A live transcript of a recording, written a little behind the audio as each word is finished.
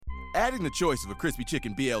Adding the choice of a crispy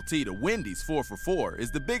chicken BLT to Wendy's 4 for $4 is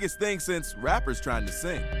the biggest thing since rappers trying to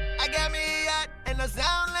sing. I got me a yacht and I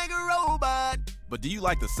sound like a robot. But do you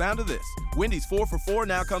like the sound of this? Wendy's 4 for $4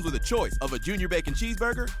 now comes with a choice of a junior bacon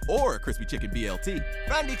cheeseburger or a crispy chicken BLT.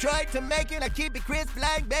 From Detroit to Macon, I keep it crisp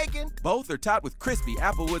like bacon. Both are topped with crispy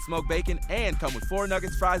Applewood smoked bacon and come with 4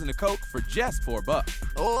 nuggets, fries, and a Coke for just $4.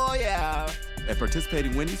 Oh, yeah. At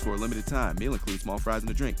participating Wendy's for a limited time. Meal includes small fries and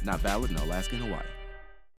a drink. Not valid in Alaska and Hawaii.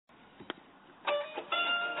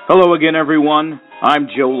 Hello again, everyone. I'm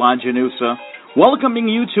Joe Longinusa, welcoming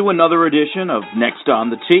you to another edition of Next on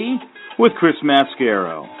the Tee with Chris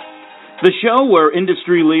Mascaro, the show where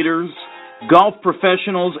industry leaders, golf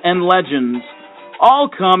professionals, and legends all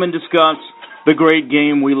come and discuss the great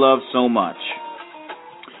game we love so much.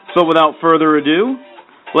 So without further ado,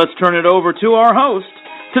 let's turn it over to our host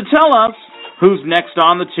to tell us who's next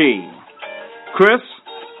on the tee. Chris,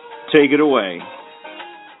 take it away.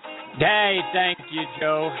 Hey, thank you,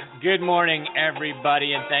 Joe. Good morning,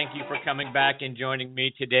 everybody, and thank you for coming back and joining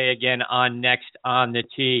me today again on Next on the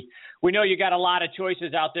Tee. We know you got a lot of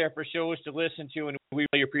choices out there for shows to listen to, and we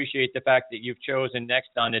really appreciate the fact that you've chosen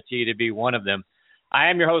Next on the Tee to be one of them. I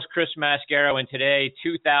am your host, Chris Mascaro, and today,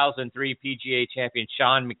 2003 PGA champion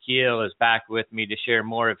Shaun Micheel is back with me to share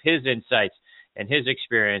more of his insights and his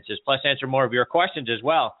experiences, plus answer more of your questions as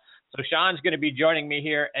well. So Shaun's going to be joining me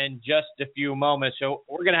here in just a few moments. So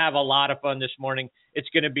we're going to have a lot of fun this morning. It's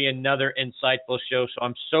going to be another insightful show. So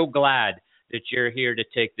I'm so glad that you're here to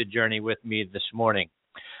take the journey with me this morning.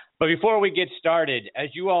 But before we get started,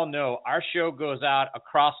 as you all know, our show goes out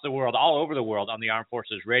across the world, all over the world on the Armed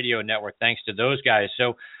Forces Radio Network, thanks to those guys.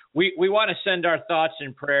 So we want to send our thoughts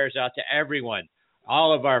and prayers out to everyone,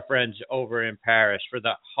 all of our friends over in Paris, for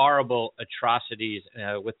the horrible atrocities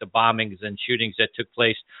with the bombings and shootings that took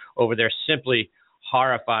place over there. Simply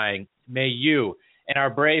horrifying. May you and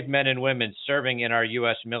our brave men and women serving in our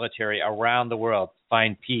U.S. military around the world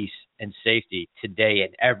find peace and safety today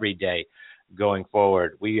and every day going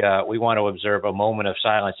forward. We want to observe a moment of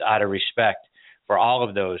silence out of respect for all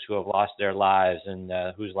of those who have lost their lives and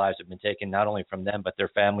whose lives have been taken not only from them but their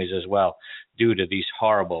families as well due to these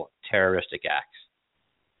horrible terroristic acts.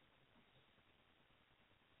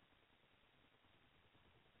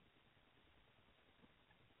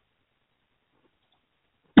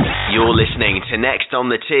 You're listening to Next on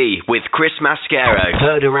the Tee with Chris Mascaro.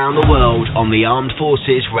 Heard around the world on the Armed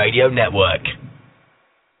Forces Radio Network.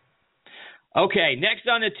 Okay, Next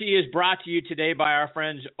on the Tee is brought to you today by our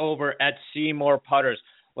friends over at Seymour Putters.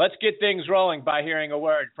 Let's get things rolling by hearing a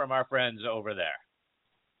word from our friends over there.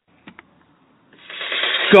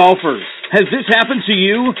 Golfers, has this happened to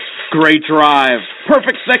you? Great drive.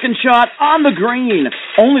 Perfect second shot on the green.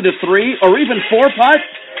 Only to 3 or even 4 putt?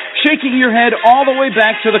 Shaking your head all the way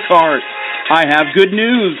back to the cart. I have good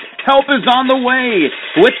news. Help is on the way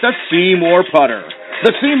with the Seymour Putter.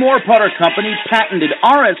 The Seymour Putter Company patented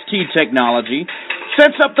RST technology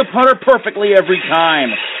sets up the putter perfectly every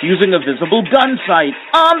time using a visible gun sight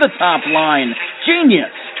on the top line.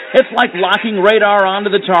 Genius. It's like locking radar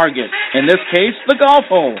onto the target, in this case, the golf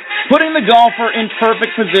hole, putting the golfer in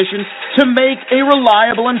perfect position to make a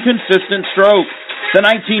reliable and consistent stroke. The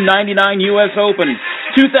 1999 U.S. Open,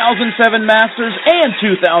 2007 Masters, and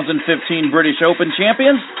 2015 British Open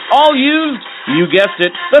champions all used, you guessed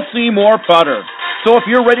it, the Seymour Putter. So if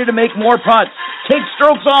you're ready to make more putts, take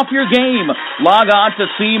strokes off your game, log on to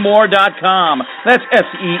Seymour.com. That's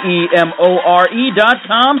SEEMORE.com,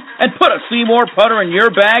 and put a Seymour Putter in your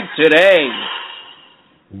bag today.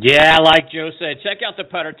 Yeah, like Joe said, check out the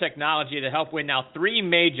putter technology to help win now 3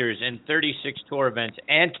 majors and 36 tour events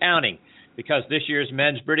and counting, because this year's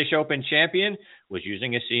men's British Open champion was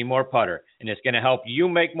using a Seymour putter, and it's going to help you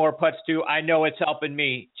make more putts too. I know it's helping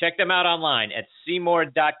me. Check them out online at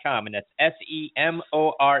Seymour.com, and that's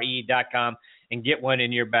SEMORE.com, and get one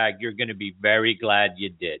in your bag. You're going to be very glad you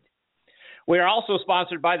did. We are also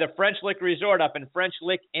sponsored by the French Lick Resort up in French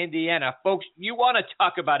Lick, Indiana. Folks, you want to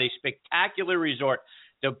talk about a spectacular resort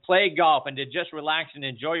to play golf and to just relax and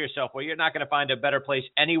enjoy yourself. Well, you're not going to find a better place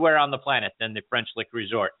anywhere on the planet than the French Lick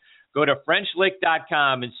Resort. Go to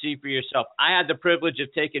FrenchLick.com and see for yourself. I had the privilege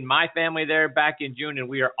of taking my family there back in June, and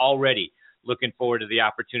we are already looking forward to the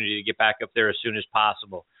opportunity to get back up there as soon as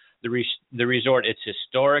possible. The resort, it's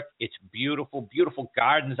historic. It's beautiful, beautiful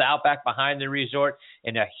gardens out back behind the resort,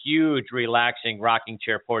 and a huge, relaxing rocking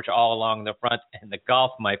chair porch all along the front. And the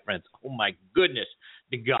golf, my friends, oh my goodness,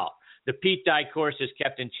 the golf. The Pete Dye course is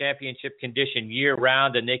kept in championship condition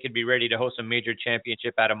year-round, and they could be ready to host a major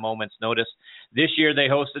championship at a moment's notice. This year, they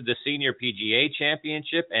hosted the Senior PGA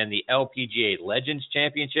Championship and the LPGA Legends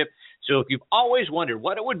Championship. So if you've always wondered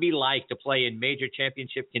what it would be like to play in major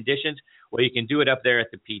championship conditions, well, you can do it up there at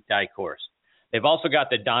the Pete Dye course. They've also got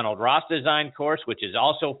the Donald Ross design course, which is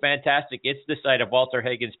also fantastic. It's the site of Walter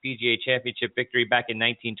Hagen's PGA Championship victory back in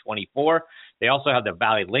 1924. They also have the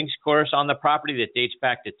Valley Links course on the property that dates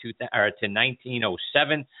back to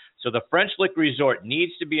 1907. So the French Lick Resort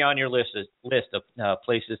needs to be on your list of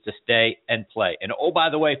places to stay and play. And oh, by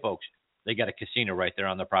the way, folks, they got a casino right there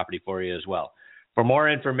on the property for you as well. For more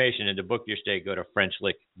information and to book your stay, go to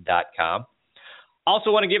FrenchLick.com.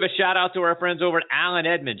 Also want to give a shout-out to our friends over at Allen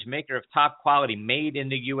Edmonds, maker of top-quality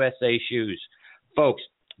made-in-the-USA shoes. Folks,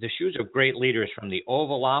 the shoes of great leaders from the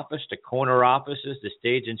Oval Office to corner offices, the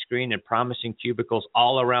stage and screen, and promising cubicles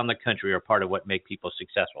all around the country are part of what make people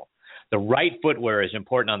successful. The right footwear is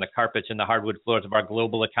important on the carpets and the hardwood floors of our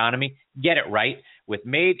global economy. Get it right with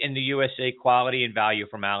made-in-the-USA quality and value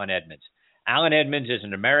from Allen Edmonds. Allen Edmonds is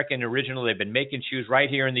an American original. They've been making shoes right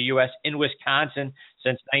here in the U.S. in Wisconsin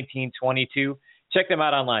since 1922. Check them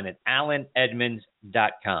out online at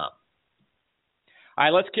allenedmonds.com. All right,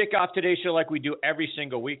 let's kick off today's show like we do every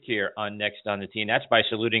single week here on Next on the Tee. And that's by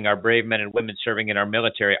saluting our brave men and women serving in our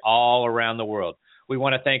military all around the world. We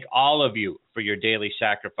want to thank all of you for your daily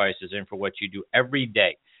sacrifices and for what you do every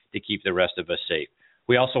day to keep the rest of us safe.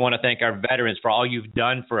 We also want to thank our veterans for all you've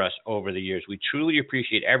done for us over the years. We truly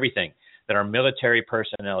appreciate everything that our military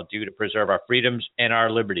personnel do to preserve our freedoms and our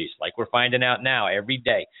liberties. Like we're finding out now every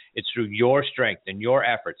day, it's through your strength and your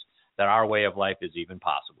efforts that our way of life is even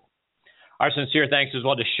possible. Our sincere thanks as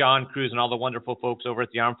well to Shaun Cruz and all the wonderful folks over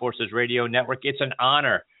at the Armed Forces Radio Network. It's an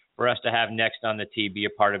honor for us to have Next on the Tee be a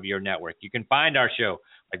part of your network. You can find our show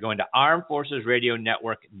by going to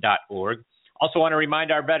armedforcesradionetwork.org. Also want to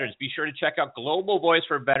remind our veterans, be sure to check out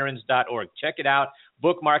globalvoiceforveterans.org. Check it out,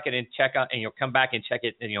 bookmark it, and check out, and you'll come back and check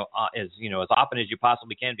it, as often as you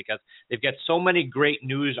possibly can, because they've got so many great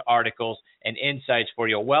news articles and insights for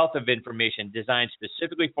you, a wealth of information designed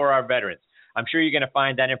specifically for our veterans. I'm sure you're going to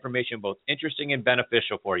find that information both interesting and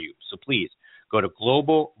beneficial for you. So please go to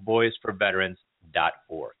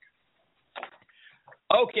globalvoiceforveterans.org.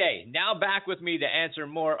 Okay, now back with me to answer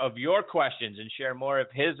more of your questions and share more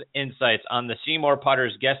of his insights on the Seymour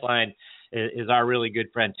Putters guest line is our really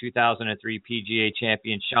good friend, 2003 PGA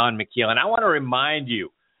champion Shaun Micheel. And I want to remind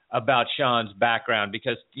you about Shaun's background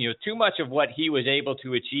because, too much of what he was able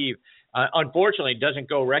to achieve, unfortunately, doesn't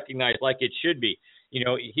go recognized like it should be.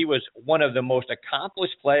 He was one of the most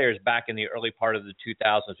accomplished players back in the early part of the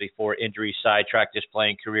 2000s before injury sidetracked his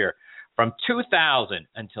playing career. From 2000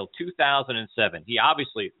 until 2007, he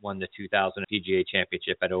obviously won the 2000 PGA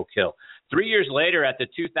Championship at Oak Hill. 3 years later, at the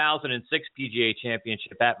 2006 PGA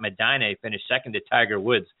Championship at Medinah, he finished second to Tiger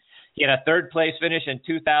Woods. He had a third-place finish in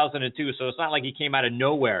 2002, so it's not like he came out of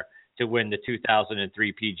nowhere to win the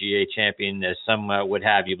 2003 PGA Champion, as some would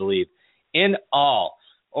have you believe. In all,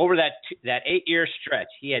 over that 8-year stretch,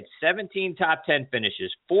 he had 17 top 10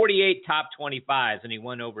 finishes, 48 top 25s, and he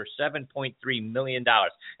won over $7.3 million.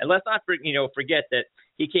 And let's not forget that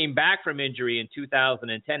he came back from injury in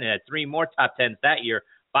 2010 and had 3 more top 10s that year,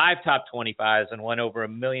 5 top 25s, and won over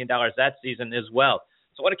 $1 million that season as well.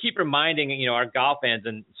 So I want to keep reminding, our golf fans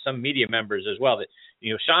and some media members as well that,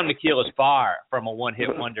 Shaun Micheel is far from a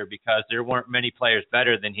one-hit wonder because there weren't many players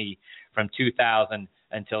better than he from 2000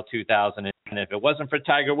 until 2010. And if it wasn't for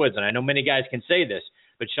Tiger Woods, and I know many guys can say this,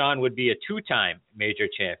 but Shaun would be a 2-time major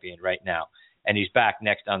champion right now. And he's back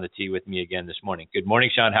next on the tee with me again this morning. Good morning,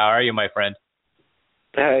 Shaun. How are you, my friend?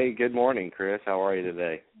 Hey, good morning, Chris. How are you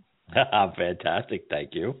today? I'm fantastic.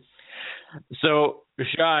 Thank you. So,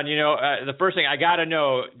 Shaun, the first thing I got to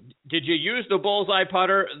know, did you use the bullseye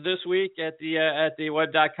putter this week at the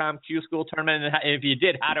Web.com Q School tournament? And if you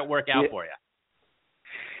did, how did it work out for you?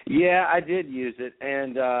 Yeah, I did use it.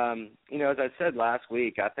 And, as I said last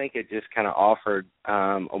week, I think it just kind of offered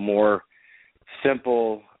a more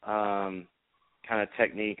simple kind of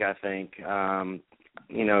technique, I think,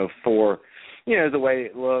 for, the way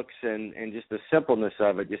it looks and just the simpleness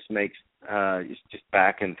of it just makes just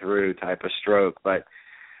back and through type of stroke. But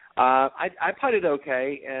I putted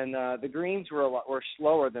okay, and the greens were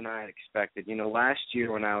slower than I had expected. Last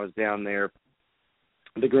year when I was down there,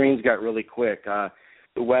 the greens got really quick.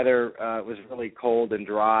 The weather was really cold and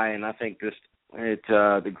dry, and I think the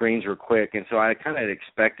greens were quick, and so I kind of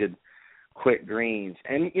expected quick greens.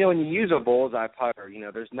 And when you use a bullseye putter,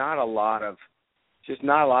 there's not a lot of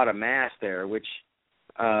mass there, which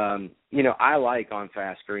I like on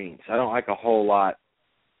fast greens. I don't like a whole lot,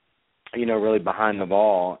 really behind the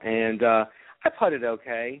ball. And I putted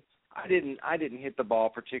okay. I didn't hit the ball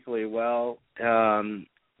particularly well.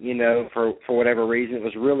 For whatever reason, it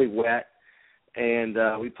was really wet. and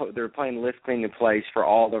they were playing lift clean in place for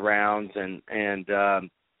all the rounds, and the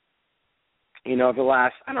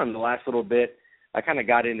last little bit, I kind of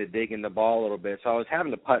got into digging the ball a little bit, so I was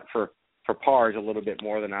having to putt for pars a little bit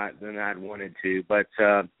more than I'd wanted to. But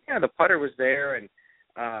the putter was there, and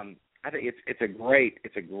I think it's a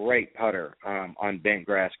great putter on bent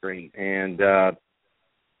grass green, and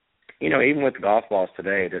even with the golf balls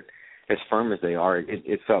today, that as firm as they are,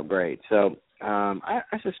 it felt great. So I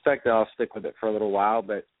suspect that I'll stick with it for a little while,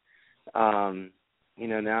 but now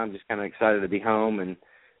I'm just kind of excited to be home,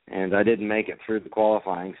 and I didn't make it through the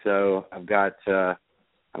qualifying, so I've got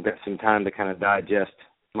some time to kind of digest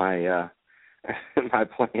my my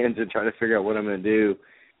plans and try to figure out what I'm going to do.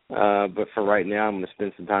 But for right now, I'm going to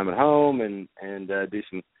spend some time at home and do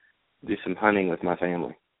some hunting with my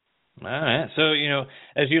family. All right. So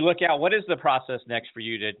as you look out, what is the process next for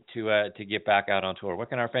you to get back out on tour? What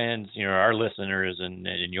can our fans, our listeners and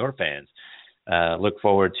your fans look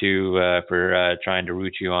forward to for trying to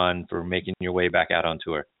root you on for making your way back out on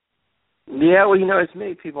tour? Yeah, well, as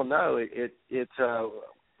many people know, it's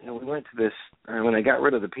we went to this when they got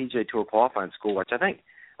rid of the PGA Tour qualifying school, which I think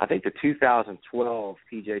the 2012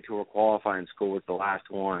 PGA Tour qualifying school was the last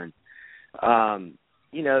one.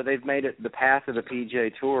 They've made it the path of the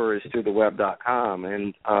PGA Tour is through the web.com,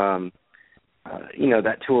 and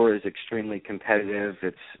that tour is extremely competitive.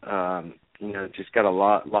 It's just got a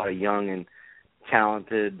lot of young and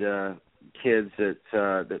talented kids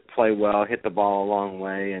that play well, hit the ball a long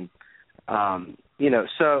way, and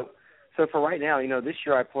so for right now, this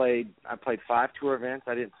year I played 5 tour events.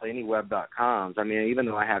 I didn't play any web.coms. I mean, even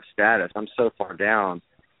though I have status, I'm so far down,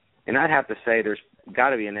 and I'd have to say there's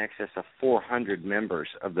got to be in excess of 400 members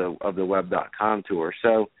of the web.com tour.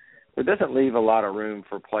 So it doesn't leave a lot of room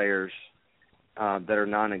for players that are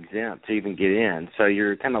non-exempt to even get in. So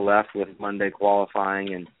you're kind of left with Monday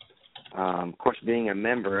qualifying, and of course, being a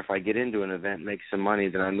member, if I get into an event, make some money,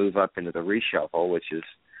 then I move up into the reshuffle, which is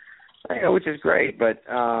great. But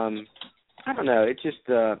I don't know. It's just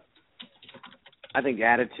I think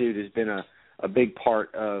attitude has been a big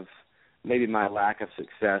part of maybe my lack of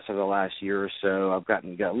success over the last year or so. I've got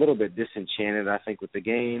a little bit disenchanted, I think, with the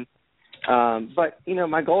game. But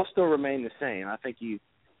my goals still remain the same. I think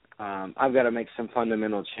I've got to make some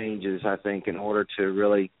fundamental changes, I think, in order to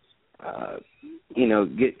really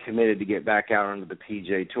get committed to get back out onto the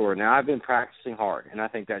PGA Tour. Now, I've been practicing hard, and I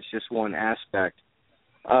think that's just one aspect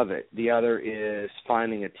of it. The other is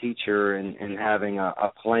finding a teacher and having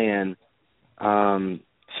a plan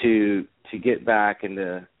to get back and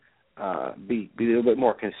to be a little bit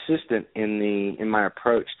more consistent in my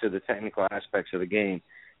approach to the technical aspects of the game.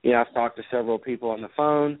 I've talked to several people on the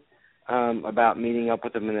phone about meeting up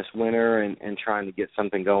with them in this winter and trying to get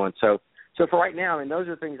something going. So for right now, I mean, those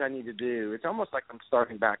are things I need to do. It's almost like I'm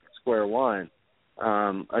starting back at square one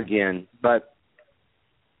again. But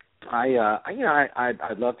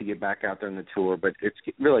I'd love to get back out there on the tour, but it's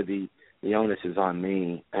really the onus is on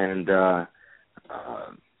me. And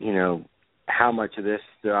how much of this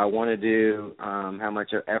do I want to do? How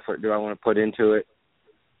much effort do I want to put into it?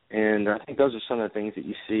 And I think those are some of the things that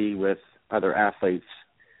you see with other athletes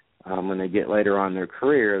when they get later on in their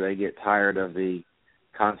career. They get tired of the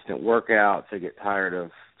constant workouts. They get tired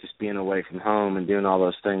of just being away from home and doing all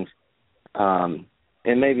those things.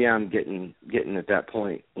 And maybe I'm getting at that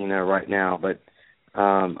point, right now. But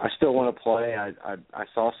I still want to play. I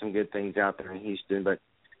saw some good things out there in Houston, but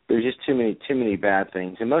there's just too many bad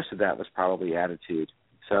things, and most of that was probably attitude.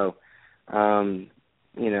 So, a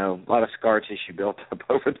lot of scar tissue built up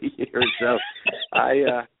over the years. So, like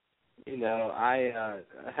I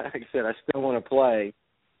said, I still want to play,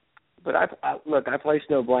 but I place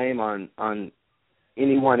no blame on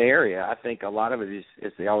any one area. I think a lot of it is,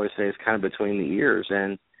 as they always say, is kind of between the ears.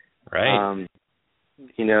 And right,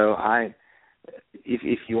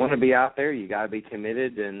 if you want to be out there, you got to be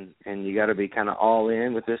committed and you got to be kind of all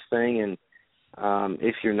in with this thing. And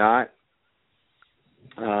if you're not,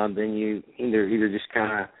 then you either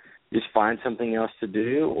just find something else to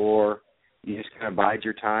do, or you just kind of bide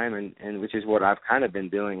your time, and which is what I've kind of been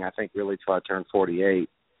doing. I think really till I turn 48,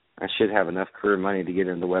 I should have enough career money to get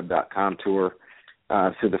into the web.com tour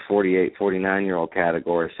through the 48, 49-year-old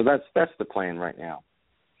category. So that's the plan right now.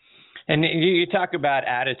 And you talk about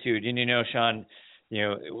attitude, and Shaun,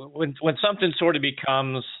 when something sort of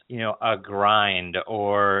becomes a grind,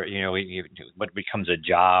 or what becomes a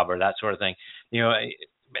job or that sort of thing,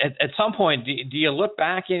 at some point, do you look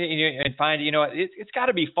back and find it's got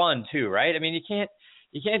to be fun too, right? I mean, you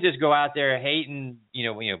you can't just go out there hating,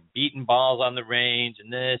 beating balls on the range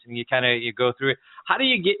and this, and you go through it. How do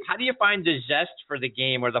you find the zest for the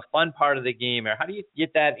game or the fun part of the game, or how do you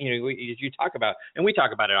get that, as you talk about, and we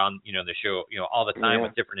talk about it on, the show, all the time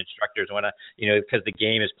with different instructors and whatnot, because the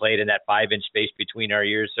game is played in that 5-inch space between our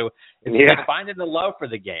ears. So it's like finding the love for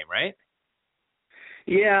the game, right?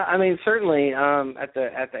 Yeah, I mean, certainly at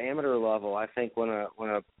the amateur level, I think when a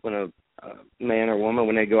man or woman,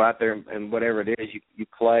 when they go out there and whatever it is, you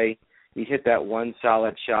play, you hit that one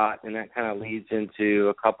solid shot, and that kind of leads into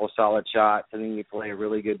a couple solid shots, and then you play a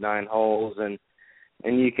really good 9 holes, and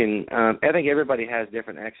you can. I think everybody has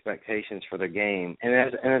different expectations for the game, and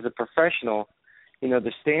as a professional,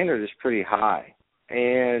 the standard is pretty high,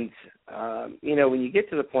 and when you get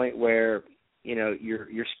to the point where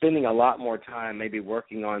you're spending a lot more time maybe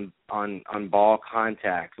working on ball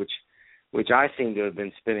contact, which I seem to have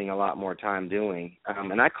been spending a lot more time doing,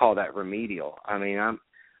 and I call that remedial. I mean,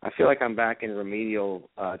 I feel like I'm back in remedial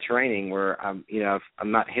training where I'm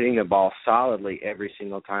not hitting the ball solidly every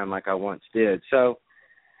single time like I once did. So,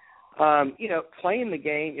 playing the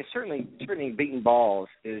game is certainly beating balls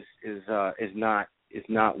is not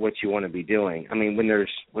what you want to be doing. I mean, when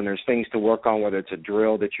there's things to work on, whether it's a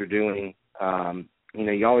drill that you're doing,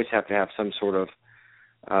 you always have to have some sort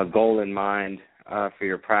of goal in mind for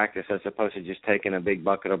your practice, as opposed to just taking a big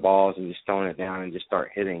bucket of balls and just throwing it down and just start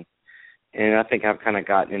hitting. And I think I've kind of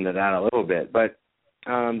gotten into that a little bit. But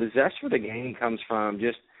the zest for the game comes from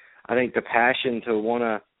just, I think, the passion to want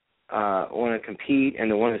to compete and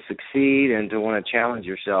to want to succeed and to want to challenge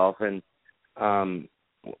yourself. And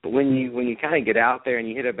when you kind of get out there and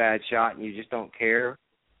you hit a bad shot and you just don't care,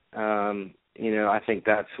 I think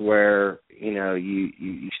that's where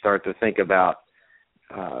you start to think about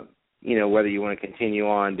whether you want to continue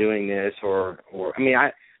on doing this or I mean,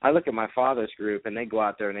 I look at my father's group and they go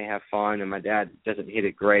out there and they have fun, and my dad doesn't hit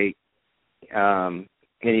it great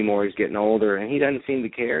anymore. He's getting older and he doesn't seem to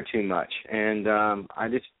care too much. And I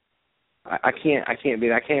can't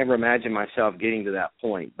ever imagine myself getting to that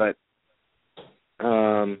point. But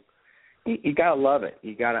you gotta love it.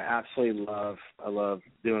 You gotta absolutely love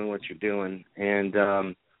doing what you're doing. And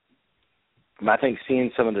I think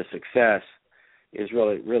seeing some of the success is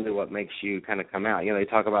really what makes you kind of come out. They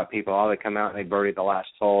talk about people, they come out and they birdie the last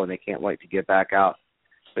hole and they can't wait to get back out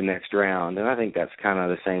the next round. And I think that's kind of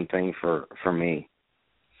the same thing for me.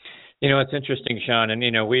 It's interesting, Shaun,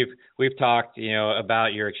 and we've talked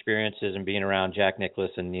about your experiences and being around Jack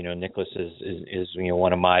Nicklaus, and Nicklaus is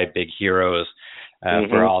one of my big heroes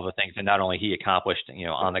for all the things that not only he accomplished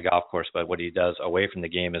on the golf course, but what he does away from the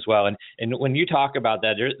game as well. And when you talk about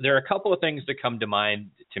that, there are a couple of things that come to mind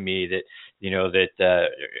to me that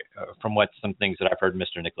from what some things that I've heard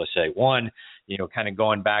Mr. Nicklaus say. One, kind of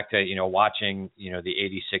going back to watching the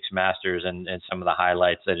 '86 Masters and some of the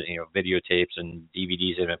highlights that videotapes and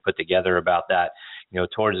DVDs have been put together about that.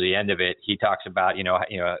 Towards the end of it, he talks about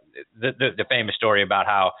the famous story about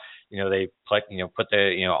how they put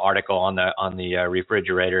the article on the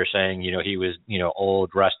refrigerator saying he was old,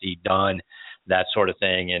 rusty, done, that sort of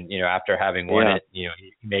thing. And after having won it, he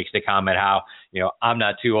makes the comment how I'm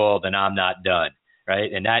not too old and I'm not done,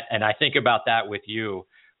 right? And I think about that with you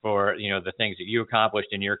for the things that you accomplished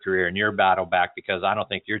in your career and your battle back, because I don't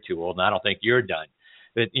think you're too old and I don't think you're done.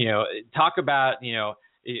 But talk about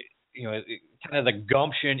kind of the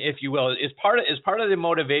gumption, if you will, is part of the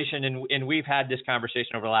motivation. And we've had this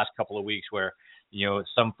conversation over the last couple of weeks where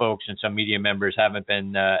some folks and some media members haven't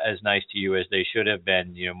been as nice to you as they should have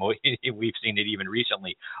been. We've seen it even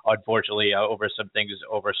recently, unfortunately, over some things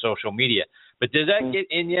over social media. But does that get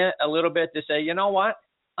in you a little bit to say, you know what,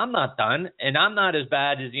 I'm not done, and I'm not as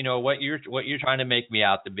bad as what you're trying to make me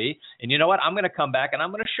out to be, and you know what, I'm going to come back and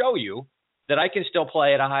I'm going to show you that I can still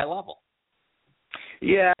play at a high level.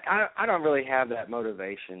 Yeah, I don't really have that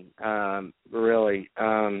motivation, really.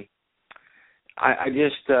 I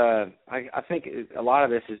think a lot of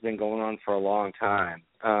this has been going on for a long time.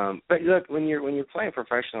 But look, when you're playing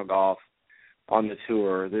professional golf on the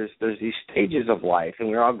tour, there's these stages of life, and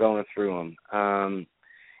we're all going through them.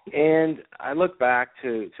 And I look back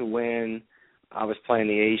to when I was playing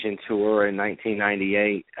the Asian Tour in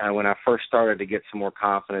 1998, when I first started to get some more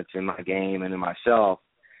confidence in my game and in myself.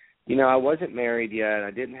 I wasn't married yet.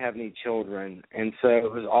 I didn't have any children. And so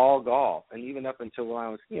it was all golf. And even up until when I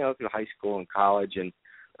was, through high school and college and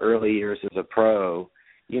early years as a pro,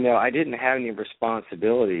 I didn't have any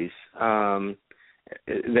responsibilities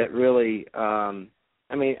that really,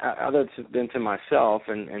 other than to myself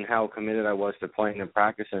and how committed I was to playing and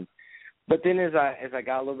practicing. But then as I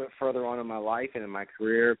got a little bit further on in my life and in my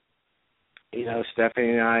career,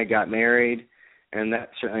 Stephanie and I got married. and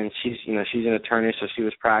she's an attorney, so she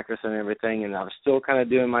was practicing and everything, and I was still kind of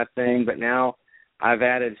doing my thing, but now I've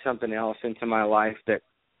added something else into my life that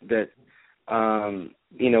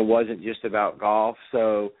wasn't just about golf.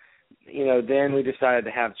 So, then we decided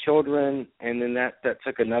to have children, and then that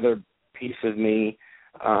took another piece of me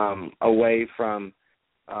away from,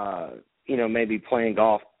 maybe playing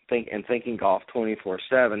golf and thinking golf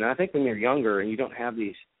 24/7. And I think when you're younger and you don't have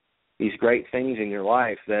these great things in your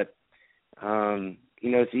life that,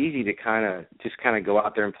 it's easy to kind of go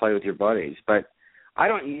out there and play with your buddies. But I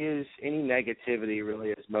don't use any negativity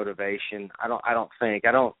really as motivation. I don't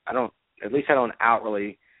at least I don't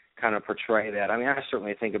outwardly kind of portray that. I mean, I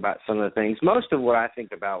certainly think about some of the things. Most of what I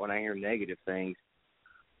think about when I hear negative things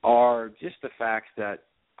are just the facts that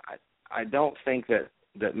I don't think that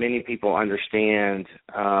many people understand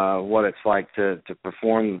what it's like to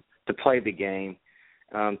perform, to play the game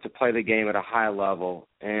at a high level,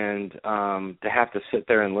 and to have to sit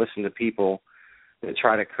there and listen to people that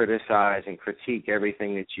try to criticize and critique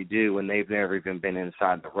everything that you do when they've never even been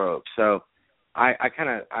inside the ropes. So I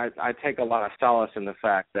take a lot of solace in the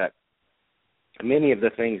fact that many of the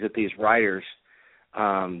things that these writers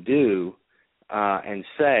do and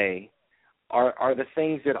say are the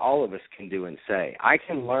things that all of us can do and say. I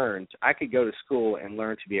could go to school and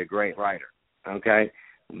learn to be a great writer, okay?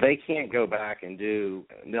 They can't go back and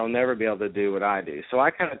they'll never be able to do what I do. So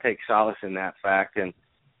I kind of take solace in that fact, and,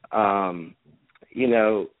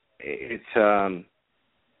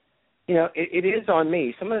 it is on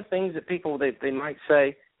me. Some of the things that people, they might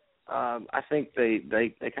say, I think they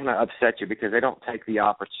kind of upset you because they don't take the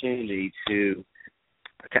opportunity to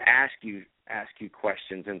ask you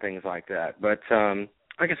questions and things like that. But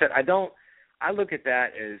like I said, I look at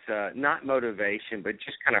that as not motivation, but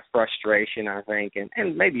just kind of frustration, I think,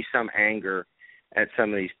 and maybe some anger at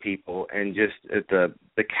some of these people, and just at the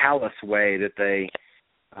callous way that they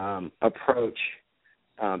approach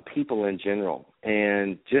people in general,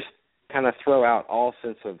 and just kind of throw out all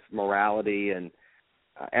sense of morality and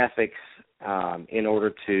ethics in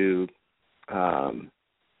order to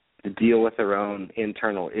deal with their own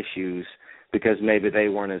internal issues, because maybe they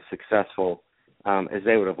weren't as successful as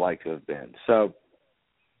they would have liked to have been. So,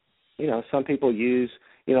 some people use,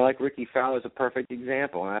 like Ricky Fowler's a perfect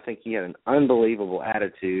example, and I think he had an unbelievable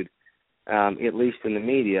attitude, at least in the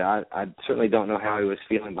media. I certainly don't know how he was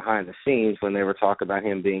feeling behind the scenes when they were talking about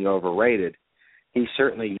him being overrated. He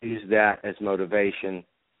certainly used that as motivation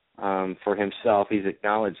for himself. He's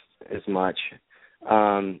acknowledged as much.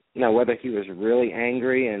 Now, whether he was really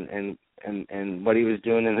angry and what he was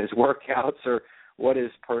doing in his workouts, or what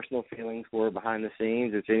his personal feelings were behind the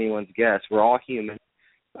scenes, it's anyone's guess. We're all human.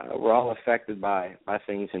 We're all affected by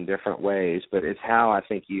things in different ways, but it's how I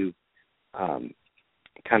think you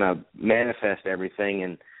kind of manifest everything,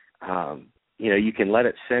 and you can let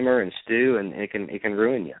it simmer and stew, and it can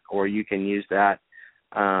ruin you, or you can use that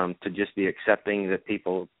to just be accepting that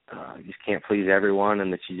people just can't please everyone,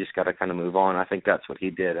 and that you just got to kind of move on. I think that's what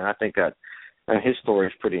he did, and I think that his story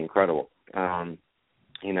is pretty incredible.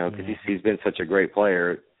 Because he's been such a great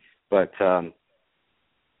player. But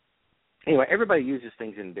anyway, everybody uses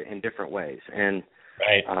things in different ways, and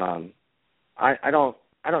right. I don't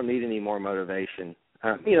need any more motivation.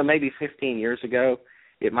 Maybe 15 years ago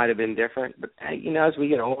it might have been different, but as we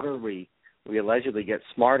get older, we allegedly get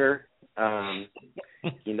smarter. Or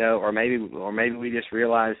maybe we just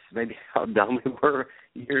realize maybe how dumb we were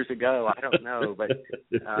years ago. I don't know, but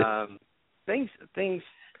things.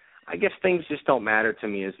 I guess things just don't matter to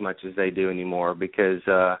me as much as they do anymore, because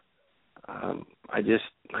I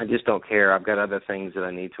just don't care. I've got other things that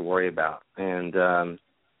I need to worry about, and I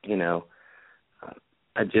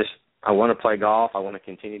want to play golf. I want to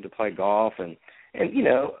continue to play golf, and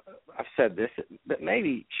I've said this, but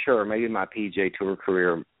maybe my PGA Tour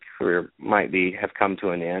career might have come to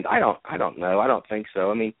an end. I don't know. I don't think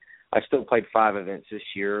so. I mean, I still played 5 events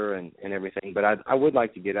this year and everything, but I would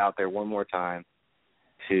like to get out there one more time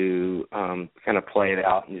to kind of play it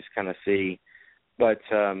out and just kind of see. But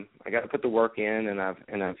I got to put the work in, and I've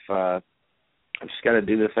just got to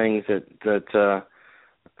do the things that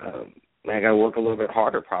I got to work a little bit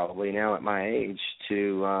harder probably now at my age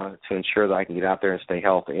to ensure that I can get out there and stay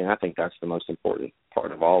healthy. And I think that's the most important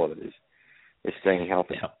part of all of it is staying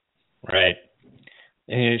healthy. Yeah. Right.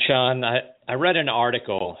 And Shaun, I read an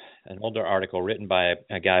older article written by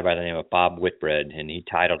a guy by the name of Bob Whitbread, and he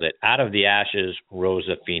titled it "Out of the Ashes Rose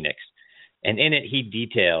a Phoenix." And in it, he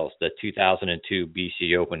details the 2002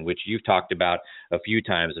 BC Open, which you've talked about a few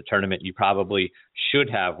times, a tournament you probably should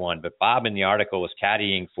have won. But Bob in the article was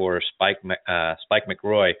caddying for Spike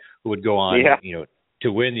McRoy, who would go on,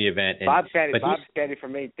 to win the event. And, Bob's caddy for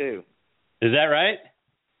me too. Is that right?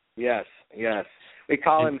 Yes. We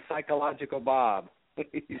call him Psychological Bob. That's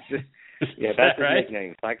his right?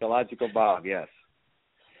 nickname, Psychological Bob. Yes.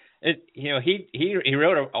 He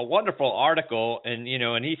wrote a wonderful article, and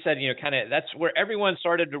and he said, kind of that's where everyone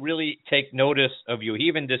started to really take notice of you. He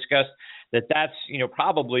even discussed that's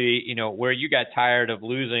probably where you got tired of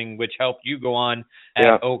losing, which helped you go on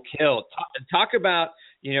at Oak Hill. Talk about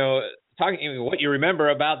what you remember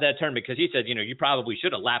about that tournament, because he said you probably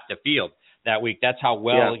should have lapped the field that week. That's how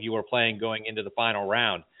well you were playing going into the final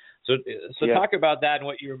round. So talk about that and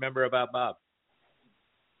what you remember about Bob.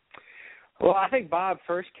 Well, I think Bob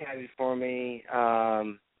first caddied for me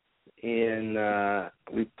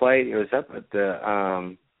we played, it was up at the,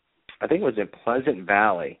 I think it was in Pleasant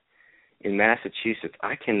Valley in Massachusetts.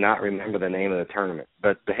 I cannot remember the name of the tournament,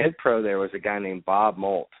 but the head pro there was a guy named Bob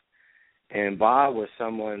Molt. And Bob was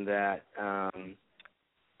someone that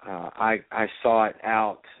I sought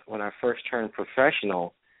out when I first turned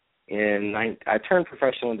professional. I turned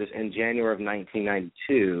professional in January of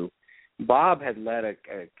 1992. Bob had led a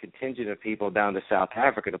contingent of people down to South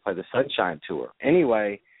Africa to play the Sunshine Tour.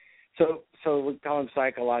 Anyway, so we call him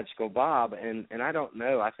Psychological Bob, and I don't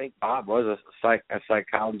know. I think Bob was a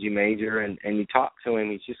psychology major, and you talk to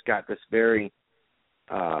him, he's just got this very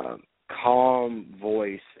calm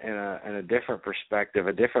voice and a different perspective,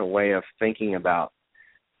 a different way of thinking about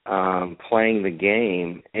playing the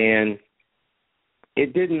game. And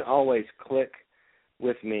it didn't always click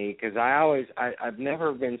with me, because I've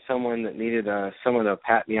never been someone that needed someone to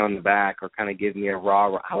pat me on the back or kind of give me a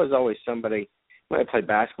rah. I was always somebody, when I played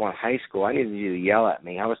basketball in high school, I needed you to yell at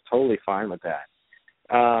me. I was totally fine with that.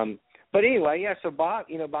 But anyway, so Bob,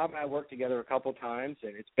 Bob and I worked together a couple times,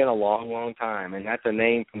 and it's been a long, long time, and that's a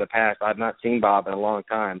name from the past. I've not seen Bob in a long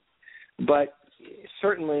time. But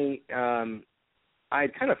certainly I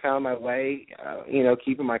kind of found my way,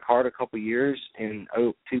 keeping my card a couple years in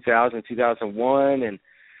 2000, 2001, and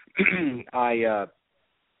I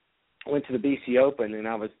went to the BC Open, and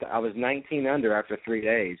I was 19 under after 3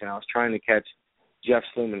 days, and I was trying to catch Jeff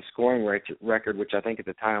Sluman's scoring record, which I think at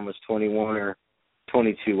the time was 21 or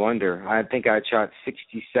 22 under. I think I shot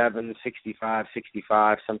 67, 65,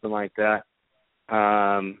 65, something like that.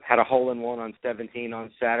 Had a hole-in-one on 17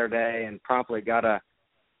 on Saturday, and promptly got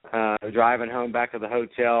driving home back to the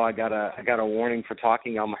hotel, I got a warning for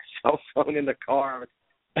talking on my cell phone in the car.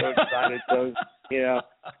 I was so excited.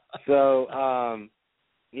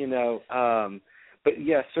 But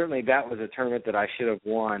yeah, certainly that was a tournament that I should have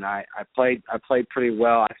won. I played pretty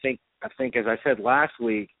well. I think as I said last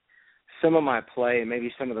week, some of my play and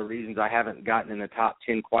maybe some of the reasons I haven't gotten in the top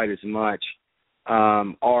 10 quite as much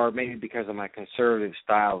are maybe because of my conservative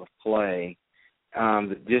style of play.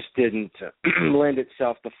 That just didn't lend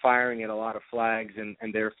itself to firing at a lot of flags and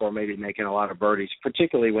therefore maybe making a lot of birdies,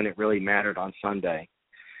 particularly when it really mattered on Sunday.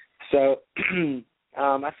 So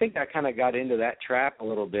I think I kind of got into that trap a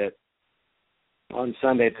little bit on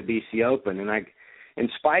Sunday at the BC Open. And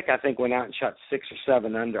Spike, I think, went out and shot 6 or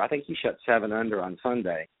 7 under. I think he shot 7 under on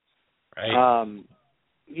Sunday. Right.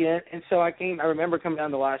 And so I remember coming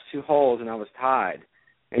down the last 2 holes, and I was tied.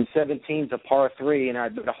 And 17's a par 3, and I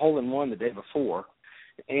did a hole-in-one the day before.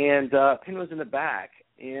 And pin was in the back,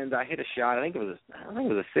 and I hit a shot. I think it was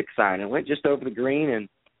a 6-iron. It went just over the green, and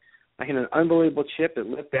I hit an unbelievable chip that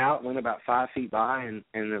lipped out, went about 5 feet by, and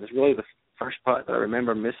it was really the first putt that I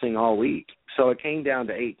remember missing all week. So it came down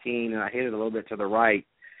to 18, and I hit it a little bit to the right.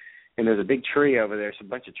 And there's a big tree over there, it's a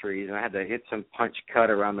bunch of trees, and I had to hit some punch cut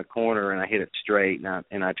around the corner, and I hit it straight,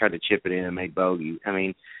 and I tried to chip it in and make bogey. I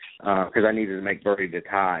mean, because I needed to make birdie to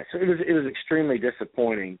tie. So it was extremely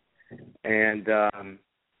disappointing, and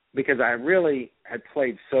because I really had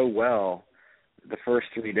played so well the first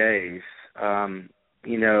 3 days, the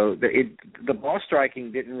ball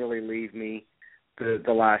striking didn't really leave me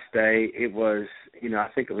the last day. It was, I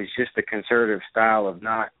think it was just the conservative style of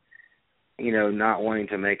not wanting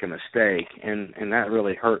to make a mistake, and that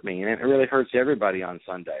really hurt me, and it really hurts everybody on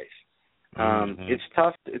Sundays. It's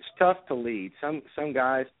tough to lead. Some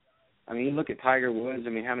guys. I mean, you look at Tiger Woods. I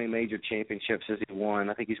mean, how many major championships has he won?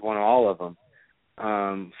 I think he's won all of them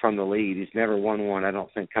from the lead. He's never won one, I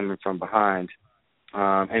don't think, coming from behind.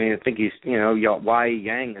 And I think he's, Wai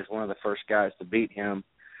Yang is one of the first guys to beat him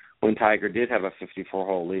when Tiger did have a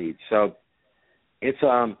 54-hole lead. So it's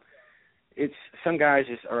some guys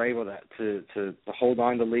just are able to hold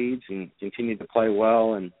on to leads and continue to play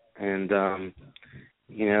well, and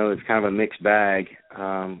it's kind of a mixed bag.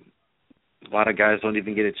 A lot of guys don't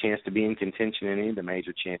even get a chance to be in contention in any of the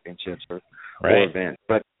major championships or events.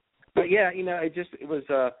 But yeah, it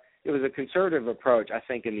a conservative approach, I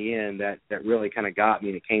think, in the end that really kind of got me,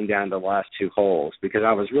 and it came down to the last 2 holes because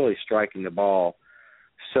I was really striking the ball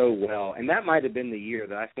so well. And that might have been the year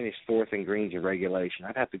that I finished 4th in greens in regulation.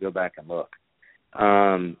 I'd have to go back and look.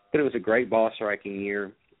 But it was a great ball striking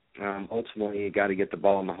year. Ultimately, you got to get the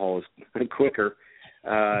ball in the holes quicker,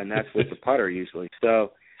 and that's with the putter usually.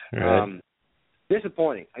 So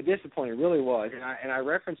disappointing. It really was. And I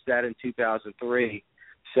referenced that in 2003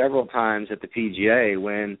 several times at the PGA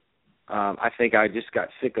when I think I just got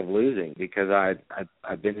sick of losing because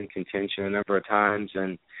I've been in contention a number of times,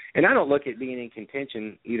 and I don't look at being in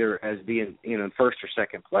contention either as being in first or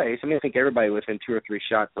second place. I mean, I think everybody within 2 or 3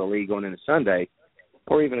 shots of the lead going into Sunday,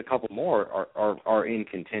 or even a couple more, are in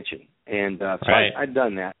contention, and so I've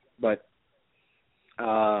done that, but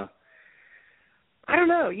I don't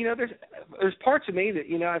know. There's parts of me that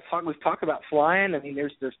we've talked about flying. I mean,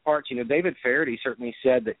 there's parts. David Faraday certainly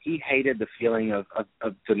said that he hated the feeling of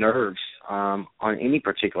the nerves on any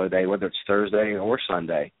particular day, whether it's Thursday or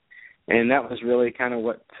Sunday, and that was really kind of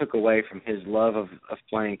what took away from his love of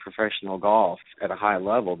playing professional golf at a high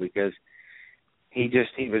level, because he just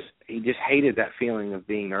hated that feeling of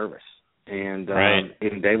being nervous. And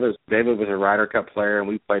even David was a Ryder Cup player, and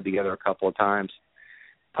we played together a couple of times.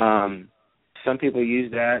 Some people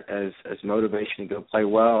use that as motivation to go play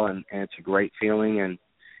well, and it's a great feeling. And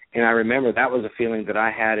I remember that was a feeling that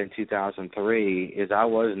I had in 2003, is I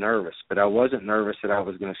was nervous, but I wasn't nervous that I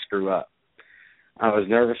was going to screw up. I was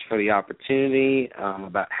nervous for the opportunity,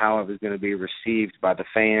 about how I was going to be received by the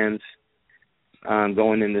fans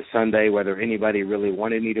going into Sunday, whether anybody really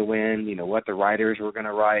wanted me to win, what the writers were going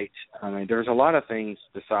to write. I mean, there's a lot of things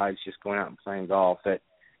besides just going out and playing golf that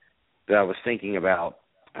I was thinking about.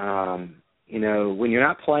 When you're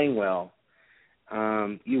not playing well,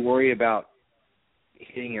 you worry about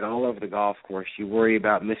hitting it all over the golf course. You worry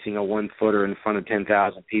about missing a 1-footer in front of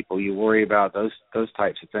 10,000 people. You worry about those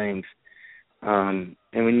types of things. And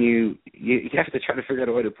when you have to try to figure out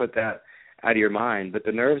a way to put that out of your mind. But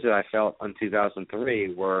the nerves that I felt in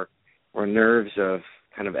 2003 were nerves of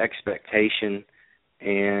kind of expectation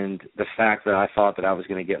and the fact that I thought that I was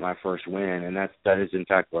going to get my first win, and that is in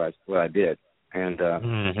fact what I did. And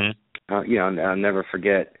I'll never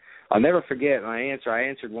forget my answer. I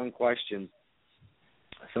answered one question.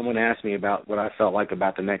 Someone asked me about what I felt like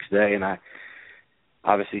about the next day, and I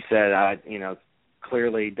obviously said I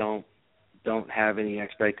clearly don't have any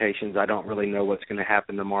expectations. I don't really know what's going to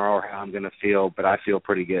happen tomorrow or how I'm going to feel, but I feel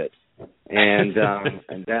pretty good. And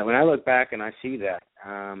and that when I look back and I see that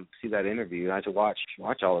interview, I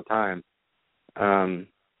watch all the time.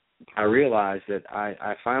 I realized that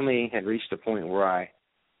I finally had reached a point where I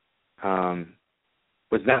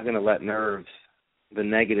was not going to let nerves, the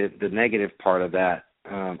negative part of that,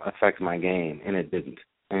 affect my game, and it didn't.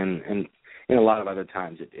 And a lot of other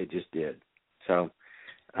times it just did. So,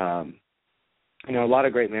 a lot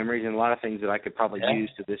of great memories and a lot of things that I could probably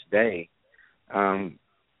use to this day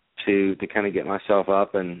to kind of get myself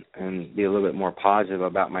up and be a little bit more positive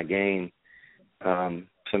about my game.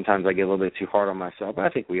 Sometimes I get a little bit too hard on myself, but I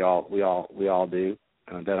think we all do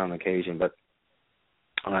that on occasion. But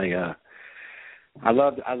I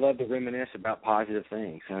love to reminisce about positive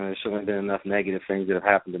things. There's certainly been enough negative things that have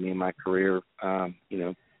happened to me in my career.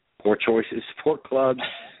 Poor choices, poor clubs,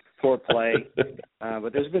 poor play.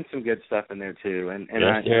 But there's been some good stuff in there too. And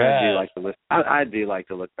I do like to I do like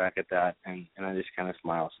to look back at that, and I just kind of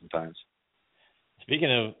smile sometimes.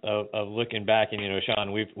 Speaking of looking back, and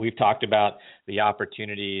Shaun, we've talked about the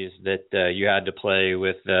opportunities that you had to play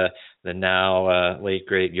with the now late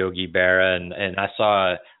great Yogi Berra, and I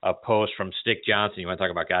saw a post from Stick Johnson. You want to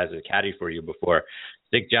talk about guys that caddy for you before?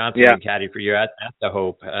 Stick Johnson, caddy for you at the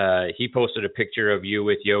Hope. He posted a picture of you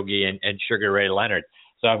with Yogi and Sugar Ray Leonard.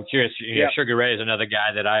 So I'm curious. Sugar Ray is another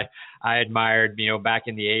guy that I admired, back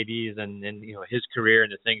in the '80s, and his career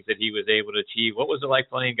and the things that he was able to achieve. What was it like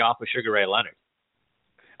playing golf with Sugar Ray Leonard?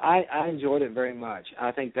 I enjoyed it very much.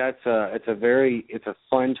 I think it's a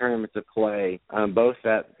fun tournament to play. Both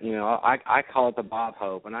that, I call it the Bob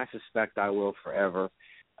Hope, and I suspect I will forever.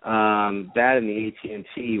 That and the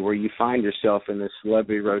AT&T, where you find yourself in this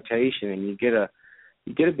celebrity rotation, and you get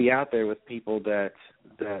to be out there with people that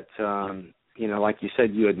like you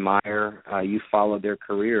said, you admire, you follow their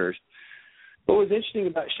careers. What was interesting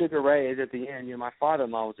about Sugar Ray is at the end, my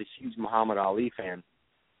father-in-law was a huge Muhammad Ali fan.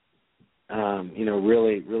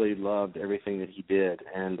 Really loved everything that he did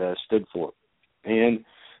and stood for. And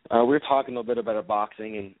we were talking a little bit about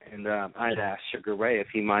boxing, and I had asked Sugar Ray if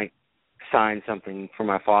he might sign something for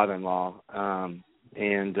my father-in-law,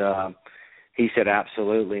 and he said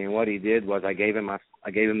absolutely. And what he did was I gave him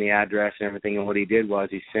the address and everything, and what he did was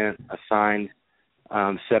he sent a signed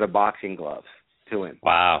set of boxing gloves to him.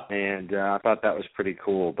 Wow. And I thought that was pretty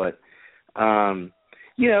cool. But,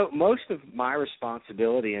 most of my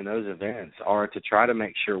responsibility in those events are to try to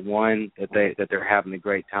make sure, one, that they're having a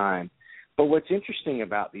great time. But what's interesting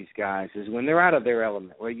about these guys is when they're out of their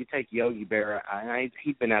element, where you take Yogi Berra,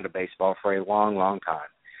 he'd been out of baseball for a long, long time.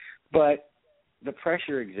 But the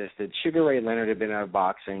pressure existed. Sugar Ray Leonard had been out of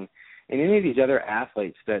boxing. And any of these other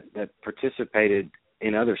athletes that participated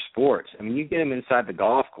in other sports, I mean, you get them inside the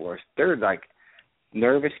golf course, they're like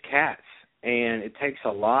nervous cats. And it takes a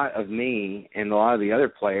lot of me and a lot of the other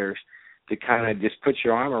players to kind of just put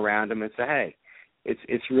your arm around them and say, hey,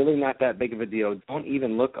 it's really not that big of a deal. Don't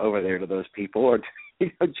even look over there to those people, or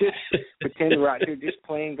just pretend we're out here just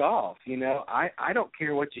playing golf. I don't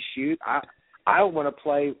care what you shoot. I want to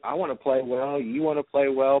play. I want to play well. You want to play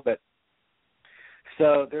well, but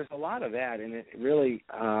so there's a lot of that, and it really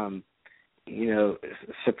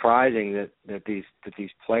surprising that these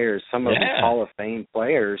players, some of these Hall of Fame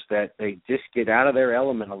players, that they just get out of their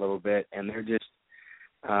element a little bit, and they're just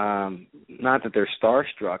not that they're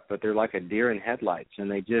starstruck, but they're like a deer in headlights, and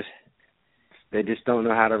they just don't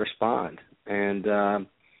know how to respond. And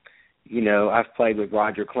I've played with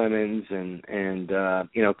Roger Clemens and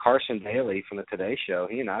Carson Daly from the Today Show.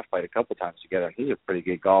 He and I've played a couple times together. He's a pretty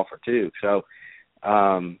good golfer too. So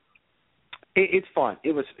it's fun.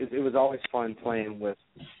 It was always fun playing with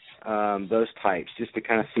those types, just to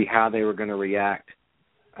kind of see how they were going to react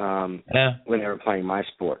when they were playing my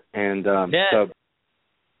sport. And so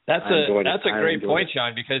that's a great point,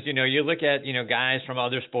 Shaun, because you look at guys from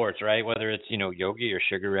other sports, right? Whether it's Yogi or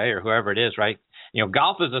Sugar Ray or whoever it is, right?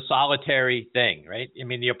 Golf is a solitary thing, right? I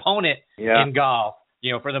mean, the opponent in golf,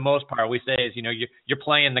 for the most part, we say is you're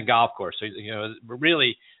playing the golf course, so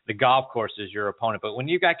really the golf course is your opponent. But when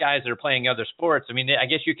you got guys that are playing other sports, I mean, I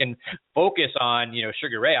guess you can focus on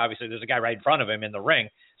Sugar Ray. Obviously, there's a guy right in front of him in the ring.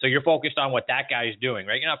 So you're focused on what that guy's doing,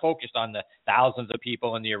 right? You're not focused on the thousands of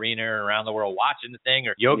people in the arena or around the world watching the thing.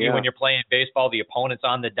 Or Yogi, when you're playing baseball, the opponent's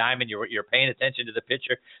on the diamond. You're paying attention to the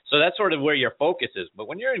pitcher. So that's sort of where your focus is. But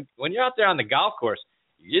when you're out there on the golf course,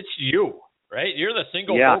 it's you, right? You're the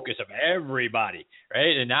single focus of everybody,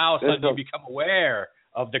 right? And now suddenly you become aware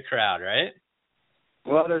of the crowd, right?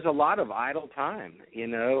 Well, there's a lot of idle time.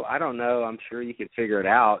 I don't know. I'm sure you could figure it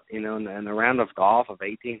out. In the round of golf of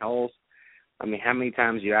 18 holes, I mean, how many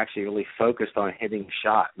times you actually really focused on hitting a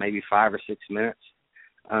shot? Maybe 5 or 6 minutes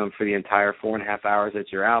for the entire 4.5 hours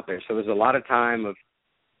that you're out there. So there's a lot of time of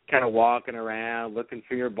kind of walking around, looking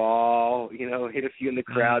for your ball, hit a few in the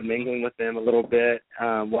crowd, mingling with them a little bit,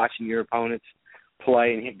 watching your opponents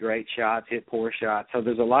play and hit great shots, hit poor shots. So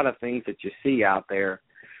there's a lot of things that you see out there.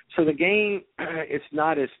 So the game, it's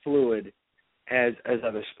not as fluid as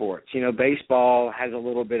other sports. Baseball has a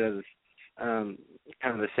little bit of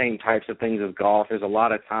kind of the same types of things as golf. There's a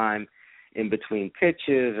lot of time in between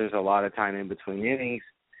pitches. There's a lot of time in between innings.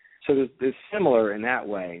 So it's similar in that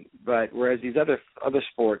way. But whereas these other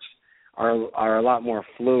sports are a lot more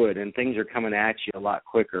fluid, and things are coming at you a lot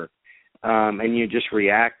quicker, and you're just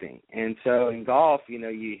reacting. And so in golf,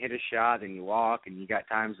 you hit a shot and you walk, and you got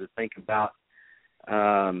times to think about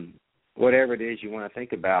whatever it is you want to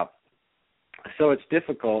think about. So it's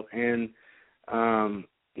difficult, and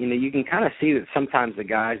you can kind of see that sometimes the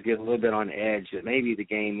guys get a little bit on edge, that maybe the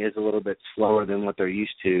game is a little bit slower than what they're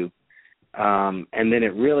used to. And then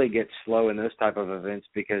it really gets slow in those type of events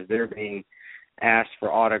because they're being asked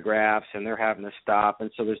for autographs and they're having to stop.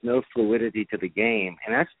 And so there's no fluidity to the game.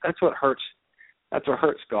 And that's what hurts. That's what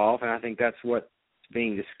hurts golf. And I think that's what's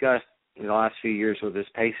being discussed in the last few years with this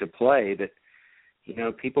pace of play, that,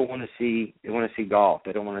 people want to see golf.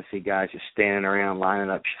 They don't want to see guys just standing around lining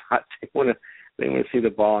up shots. They want to see the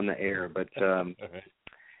ball in the air. But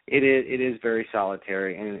it is very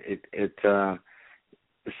solitary, and it's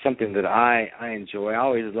something that I enjoy. I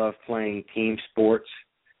always love playing team sports,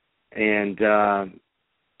 and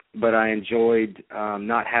but I enjoyed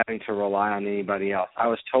not having to rely on anybody else. I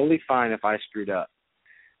was totally fine if I screwed up,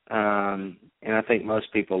 and I think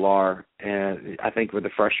most people are. And I think where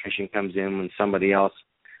the frustration comes in when somebody else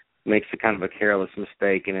makes a kind of a careless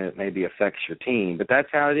mistake and it maybe affects your team. But that's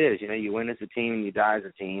how it is. You win as a team and you die as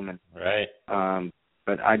a team. And, right.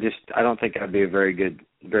 But I don't think I'd be a very good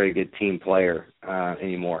team player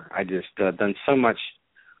anymore. I just done so much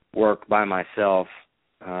work by myself,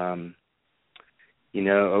 over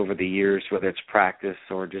the years, whether it's practice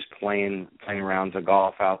or just playing rounds of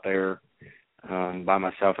golf out there by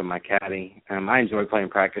myself and my caddy. I enjoy playing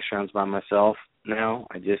practice rounds by myself now.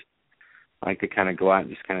 I just like to kind of go out and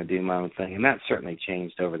just kind of do my own thing, and that's certainly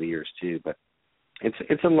changed over the years too. But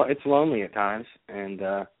it's lonely at times, and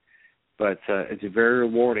but it's very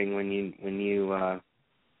rewarding when you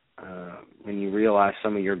realize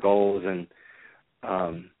some of your goals and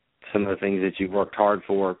some of the things that you've worked hard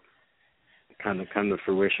for kind of come to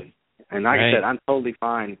fruition. And like I said, I'm totally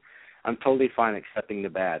fine accepting the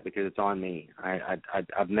bad because it's on me. I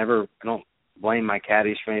don't blame my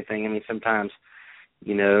caddies for anything. I mean, sometimes,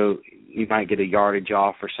 you know, you might get a yardage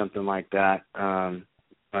off or something like that.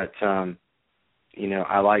 But you know,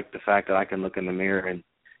 I like the fact that I can look in the mirror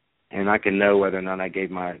and I can know whether or not I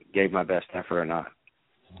gave my best effort or not.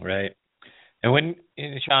 Right. And when,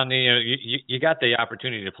 Shaun, you know, you got the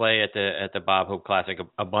opportunity to play at the Bob Hope Classic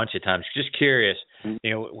a bunch of times. Just curious,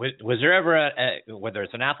 you know, was there ever whether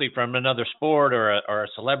it's an athlete from another sport or a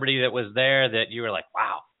celebrity that was there that you were like,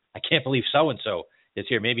 wow, I can't believe so and so is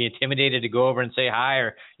here? Maybe intimidated to go over and say hi,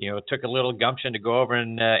 or you know, took a little gumption to go over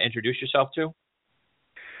and introduce yourself to?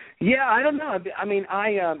 Yeah, I don't know. I mean,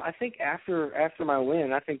 I think after my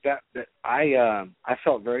win, I think that I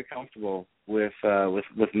felt very comfortable with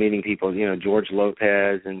meeting people. You know, George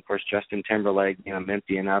Lopez and of course Justin Timberlake. You know,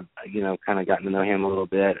 Memphi, and I've kind of gotten to know him a little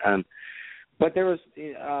bit. But there was,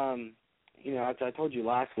 you know, I told you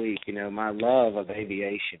last week. You know, my love of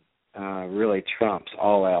aviation really trumps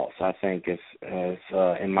all else. I think as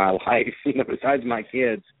in my life, you know, besides my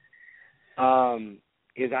kids.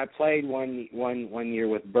 Is I played one year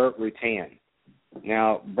with Burt Rutan.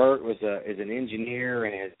 Now, Burt is an engineer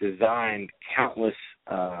and has designed countless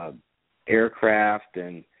aircraft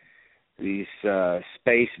and these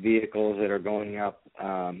space vehicles that are going up.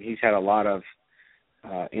 He's had a lot of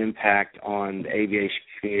impact on the aviation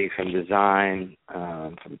community from design,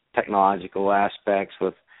 from technological aspects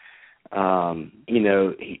with, you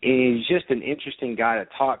know, he's just an interesting guy to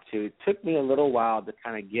talk to. It took me a little while to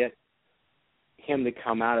kind of get him to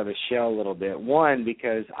come out of his shell a little bit. One,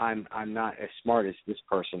 because I'm not as smart as this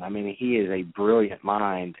person. I mean, he is a brilliant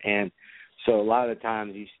mind, and so a lot of the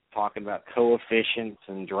times he's talking about coefficients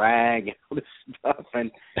and drag and all this stuff,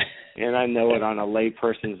 and I know it on a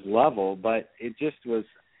layperson's level, but it was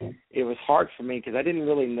hard for me because I didn't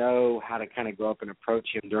really know how to kind of go up and approach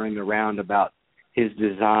him during the round about his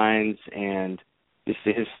designs and just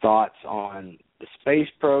his thoughts on the space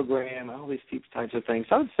program, all these types of things.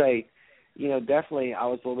 So I would say, you know, definitely I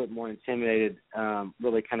was a little bit more intimidated,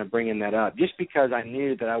 really kind of bringing that up, just because I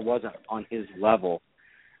knew that I wasn't on his level,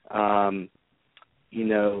 you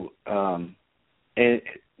know, and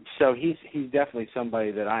so he's definitely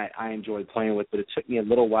somebody that I enjoyed playing with, but it took me a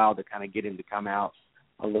little while to kind of get him to come out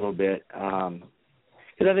a little bit, because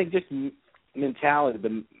I think just mentality,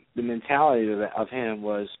 the mentality of him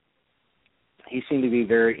was he seemed to be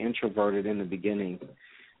very introverted in the beginning.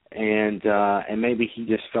 And maybe he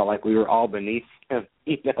just felt like we were all beneath him,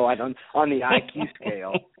 you know, on the IQ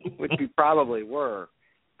scale, which we probably were.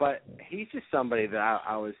 But he's just somebody that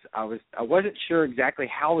I wasn't sure exactly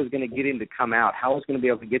how I was going to get him to come out, how I was going to be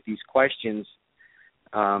able to get these questions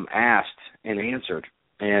asked and answered.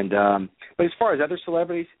 And but as far as other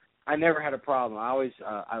celebrities, I never had a problem. I always,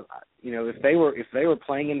 you know, if they were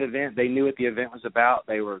playing an event, they knew what the event was about.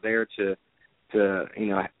 They were there to you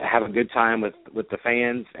know, have a good time with the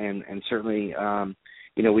fans, and certainly,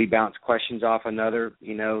 you know, we bounced questions off another.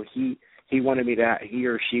 You know, he or she wanted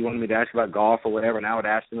me to ask about golf or whatever, and I would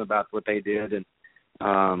ask them about what they did, and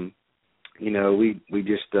you know, we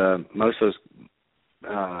just most of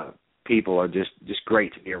those people are just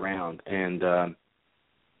great to be around, and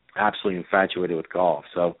absolutely infatuated with golf,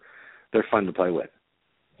 so they're fun to play with.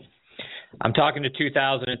 I'm talking to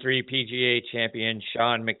 2003 PGA champion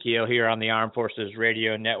Shaun Micheel here on the Armed Forces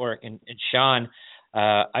Radio Network. And Shaun,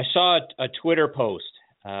 I saw a Twitter post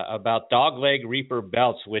about Dogleg Reaper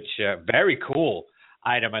belts, which very cool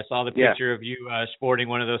item. I saw the picture of you sporting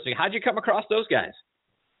one of those things. How'd you come across those guys?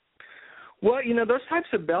 Well, you know, those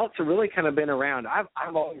types of belts have really kind of been around.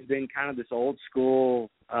 I've always been kind of this old school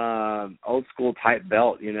type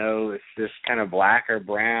belt. You know, it's just kind of black or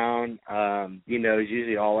brown. You know, it's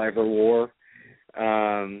usually all I ever wore.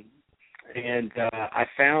 And I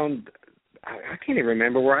found, I can't even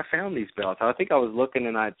remember where I found these belts. I think I was looking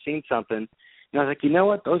and I'd seen something, and I was like, you know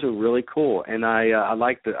what, those are really cool. And I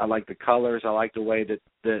like the colors. I like the way that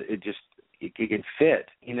it can fit.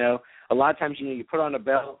 You know, a lot of times, you know, you put on a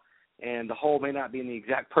belt and the hole may not be in the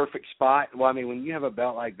exact perfect spot. Well, I mean, when you have a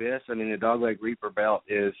belt like this, I mean, the Dogleg Reaper belt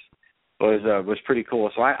was pretty cool.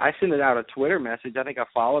 So I sent it out a Twitter message. I think I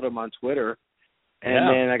followed him on Twitter, and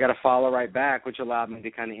then I got a follow right back, which allowed me to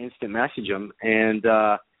kind of instant message him, and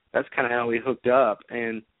that's kind of how we hooked up.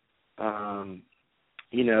 And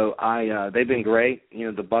you know, they've been great. You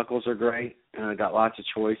know, the buckles are great. Got lots of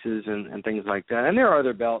choices and things like that. And there are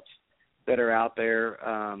other belts that are out there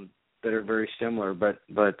that are very similar, but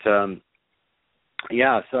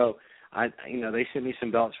yeah, so they sent me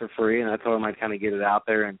some belts for free, and I told them I'd kind of get it out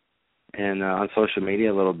there and on social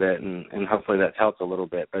media a little bit, and hopefully that's helped a little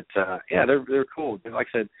bit. But yeah, they're cool. Like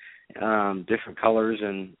I said, different colors,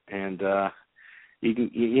 and you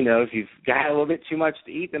can if you've got a little bit too much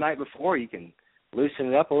to eat the night before, you can loosen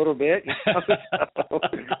it up a little bit.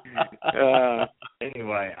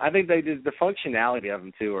 Anyway, I think they did the functionality of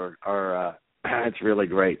them too are it's really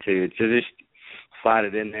great too. To just slide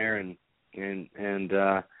it in there and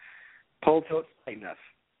pull till it's tight enough.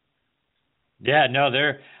 Yeah, no,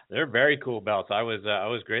 they're very cool belts. I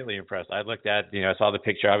was greatly impressed. I looked at, I saw the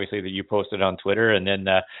picture obviously that you posted on Twitter, and then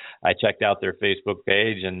I checked out their Facebook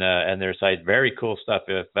page and their site. Very cool stuff.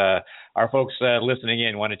 If our folks listening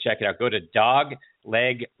in want to check it out, go to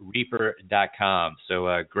doglegreaper.com.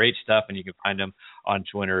 So great stuff, and you can find them on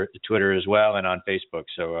Twitter as well and on Facebook.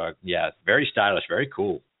 So yeah, very stylish, very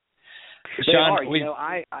cool. Shaun,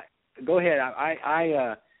 I go ahead.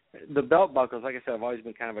 The belt buckles, like I said, I've always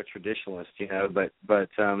been kind of a traditionalist, but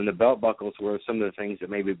the belt buckles were some of the things that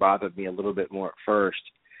maybe bothered me a little bit more at first,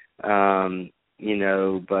 but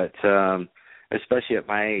especially at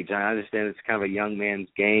my age. I understand it's kind of a young man's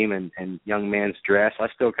game and young man's dress. I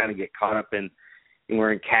still kind of get caught up in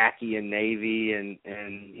wearing khaki and navy, and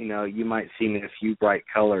you might see me in a few bright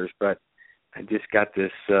colors, but I just got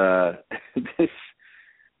this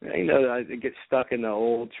I get stuck in the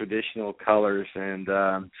old traditional colors, and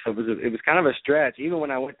so it was kind of a stretch. Even when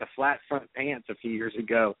I went to flat front pants a few years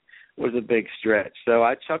ago, it was a big stretch. So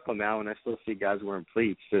I chuckle now when I still see guys wearing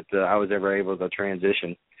pleats that I was ever able to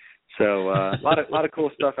transition. So a lot of cool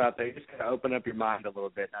stuff out there. You just kind of open up your mind a little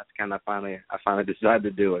bit. That's kind of I finally decided to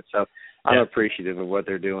do it. So I'm appreciative of what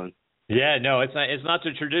they're doing. Yeah, no, it's not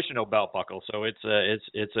the traditional belt buckle, so it's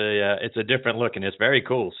a different look, and it's very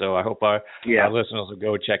cool. So I hope our listeners will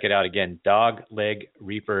go check it out again,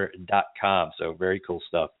 doglegreaper.com. So very cool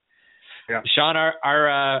stuff. Yeah. Shaun,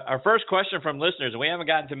 our first question from listeners, and we haven't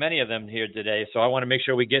gotten to many of them here today, so I want to make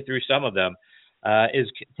sure we get through some of them.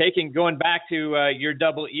 Is going back to your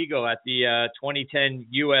double eagle at the 2010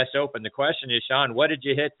 U.S. Open. The question is, Shaun, what did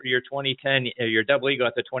you hit for your your double eagle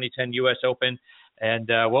at the 2010 U.S. Open? And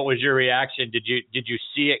what was your reaction? Did you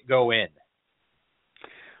see it go in?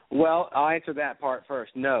 Well, I'll answer that part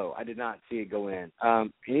first. No, I did not see it go in.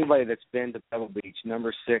 Anybody that's been to Pebble Beach,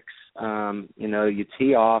 number 6, you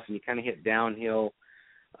tee off and you kind of hit downhill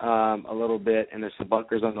a little bit, and there's some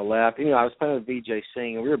bunkers on the left. I was playing with Vijay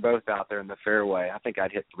Singh, and we were both out there in the fairway. I think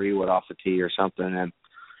I'd hit 3-wood off the tee or something,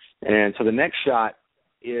 and so the next shot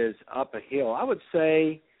is up a hill. I would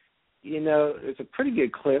say, it's a pretty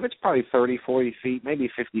good cliff. It's probably 30, 40 feet, maybe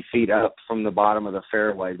 50 feet up from the bottom of the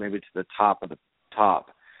fairway, maybe to the top of the top.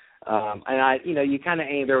 And you kind of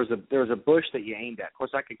aim. There was a bush that you aimed at. Of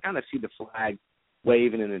course, I could kind of see the flag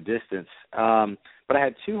waving in the distance. But I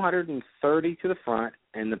had 230 to the front,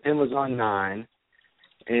 and the pin was on 9,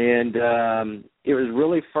 and it was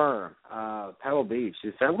really firm. Pebble Beach.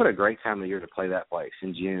 What a great time of the year to play that place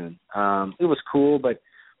in June. It was cool, but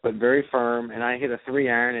very firm, and I hit a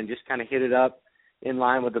 3-iron and just kind of hit it up in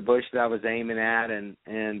line with the bush that I was aiming at, and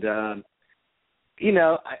I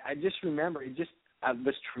just remember this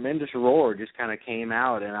tremendous roar just kind of came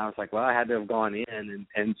out, and I was like, well, I had to have gone in,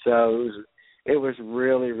 and so it was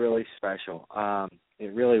really, really special.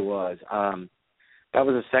 It really was. That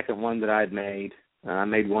was the second one that I'd made. I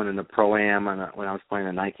made one in the Pro-Am when I was playing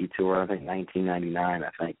a Nike tour, I think 1999, I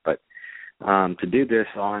think, but to do this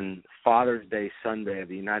on Father's Day Sunday of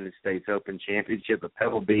the United States Open Championship at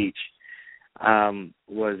Pebble Beach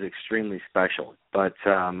was extremely special. But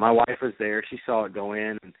my wife was there. She saw it go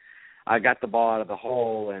in, and I got the ball out of the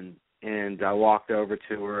hole, and I walked over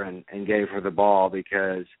to her and gave her the ball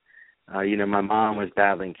because, my mom was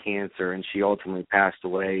battling cancer, and she ultimately passed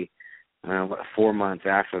away 4 months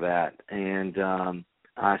after that. And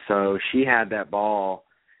so she had that ball.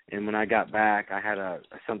 And when I got back, I had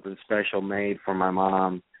something special made for my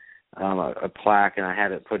mom, a plaque, and I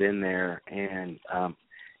had it put in there. And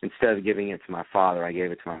instead of giving it to my father, I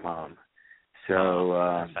gave it to my mom. So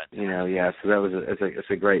so that was it's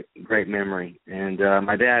a great memory. And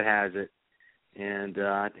my dad has it, and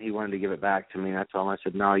he wanted to give it back to me. And I told him, I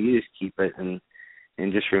said, no, you just keep it and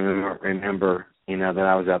just remember that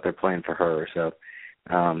I was out there playing for her. So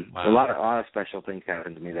wow. a lot of special things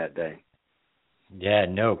happened to me that day. Yeah,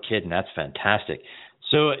 no kidding. That's fantastic.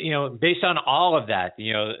 So, based on all of that,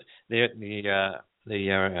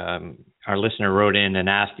 our listener wrote in and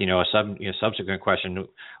asked, a subsequent question,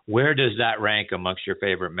 where does that rank amongst your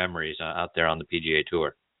favorite memories out there on the PGA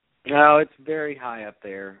Tour? Oh, it's very high up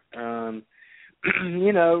there.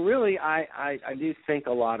 Really, I do think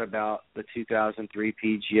a lot about the 2003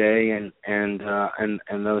 PGA and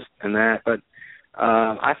those and that, but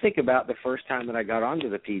I think about the first time that I got onto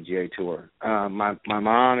the PGA Tour. My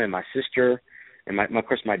mom and my sister, and of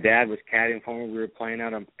course my dad was caddying for me. We were playing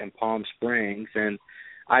out in Palm Springs, and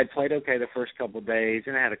I played okay the first couple of days,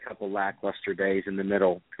 and I had a couple lackluster days in the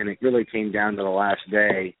middle, and it really came down to the last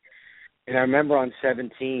day. And I remember on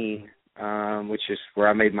 17, which is where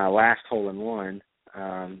I made my last hole-in-one,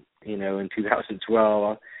 in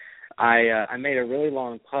 2012, I made a really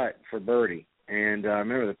long putt for birdie. And I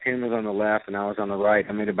remember the pin was on the left and I was on the right.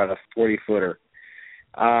 I made about a 40-footer.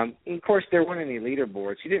 And of course, there weren't any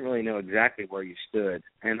leaderboards. You didn't really know exactly where you stood.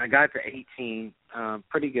 And I got to 18,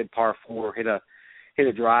 pretty good par 4, hit a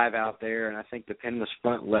drive out there, and I think the pin was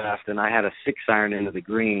front left, and I had a 6-iron into the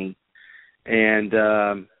green. And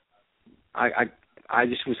I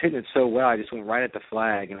just was hitting it so well, I just went right at the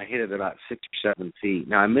flag, and I hit it about 6 or 7 feet.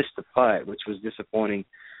 Now, I missed the putt, which was disappointing.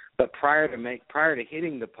 But prior to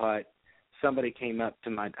hitting the putt, somebody came up to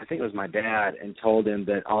I think it was my dad, and told him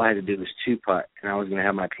that all I had to do was 2-putt, and I was going to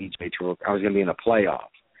have my PGA Tour. I was going to be in a playoff.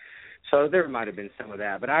 So there might have been some of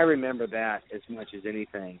that. But I remember that as much as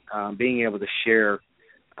anything, being able to share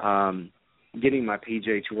getting my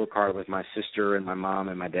PGA Tour card with my sister and my mom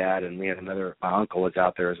and my dad, and we had my uncle was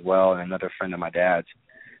out there as well, and another friend of my dad's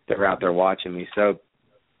that were out there watching me. So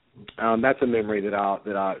that's a memory that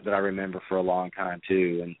I remember for a long time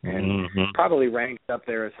too, and probably ranked up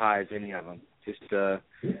there as high as any of them. Just the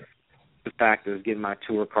fact that I was getting my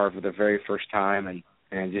tour card for the very first time,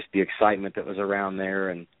 and just the excitement that was around there,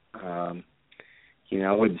 and I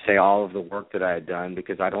wouldn't say all of the work that I had done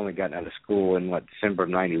because I'd only gotten out of school in December of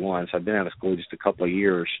 '91, so I'd been out of school just a couple of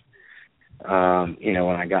years. When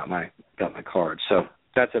I got my card, so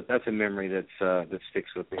that's a memory that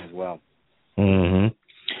sticks with me as well. Mm-hmm.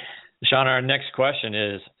 Shaun, our next question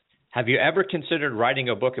is: have you ever considered writing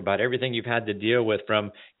a book about everything you've had to deal with,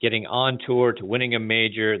 from getting on tour to winning a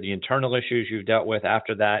major, the internal issues you've dealt with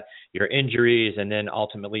after that, your injuries, and then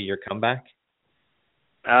ultimately your comeback?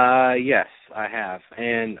 Yes, I have.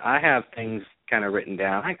 And I have things kind of written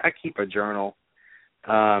down. I keep a journal.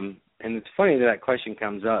 And it's funny that question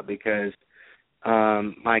comes up because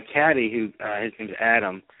my caddy, who his name's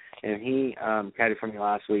Adam, and he caddied for me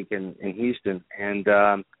last week in Houston,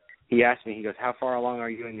 and he asked me, he goes, "How far along are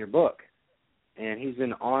you in your book?" And he's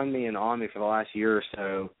been on me for the last year or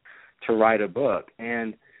so to write a book.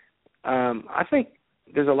 And I think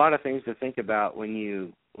there's a lot of things to think about when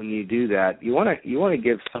you do that. You want to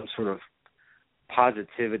give some sort of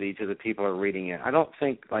positivity to the people who are reading it. I don't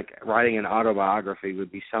think writing an autobiography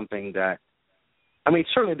would be something that,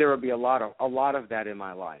 certainly there would be a lot of that in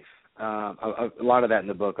my life, a lot of that in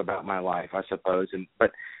the book about my life, I suppose.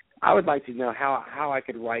 But I would like to know how I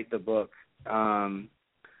could write the book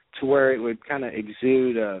to where it would kind of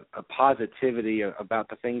exude a positivity about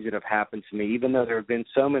the things that have happened to me, even though there have been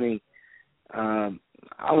so many, I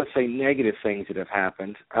would say, negative things that have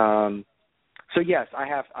happened. So yes, I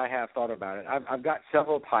have thought about it. I've got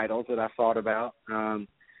several titles that I've thought about. Can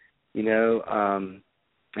you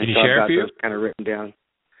share a few? Those kind of written down.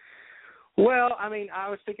 Well, I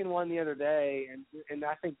was thinking one the other day, and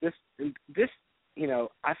I think this,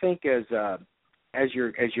 I think as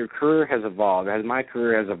your career has evolved, as my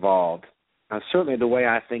career has evolved, certainly the way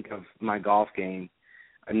I think of my golf game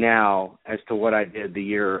now as to what I did the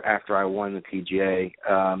year after I won the PGA,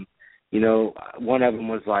 one of them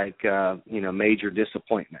was major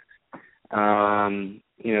disappointment,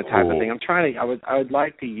 type of thing. I would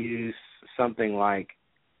like to use something like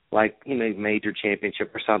major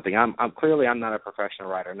championship or something. I'm clearly not a professional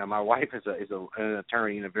writer. Now my wife is an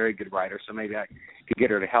attorney and a very good writer, so maybe I could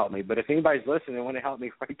get her to help me. But if anybody's listening and want to help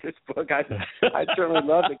me write this book, I'd certainly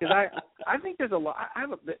love it, because I think there's a lot.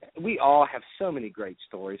 We all have so many great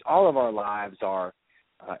stories. All of our lives are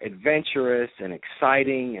adventurous and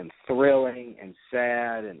exciting and thrilling and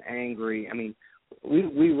sad and angry.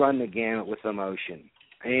 We run the gamut with emotion,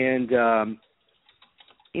 and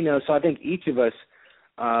so I think each of us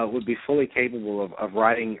would be fully capable of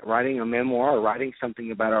writing a memoir or writing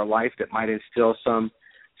something about our life that might instill some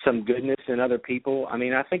goodness in other people.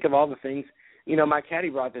 I think of all the things. My caddy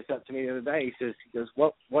brought this up to me the other day. He goes,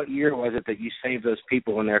 what year was it that you saved those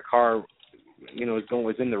people when their car,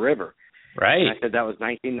 was in the river? Right. And I said that was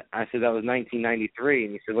 1993,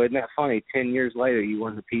 and he said, "Well, isn't that funny? 10 years later, you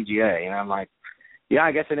won the PGA." And I'm like, "Yeah,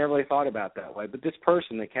 I guess I never really thought about it that way." But this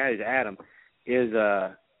person, the caddy, Adam, is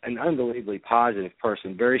an unbelievably positive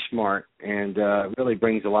person, very smart, and really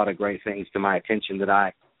brings a lot of great things to my attention that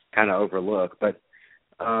I kind of overlook. But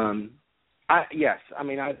I Yes. I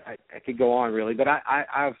mean, I could go on really, but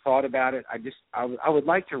I've thought about it. I would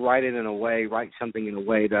like to write something in a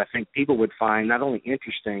way that I think people would find not only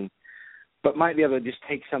interesting, but might be able to just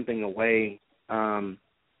take something away,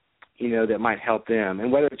 that might help them.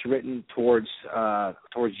 And whether it's written towards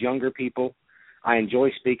younger people, I enjoy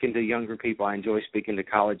speaking to younger people. I enjoy speaking to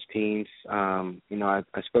college teams. I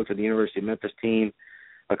spoke to the University of Memphis team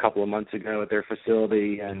a couple of months ago at their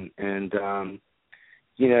facility, and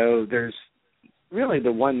there's really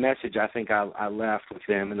the one message I think I left with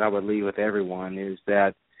them, and I would leave with everyone, is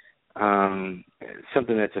that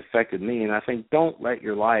something that's affected me. And I think don't let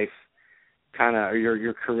your life or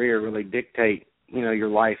your career really dictate, your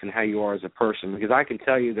life and how you are as a person. Because I can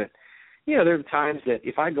tell you that, there are times that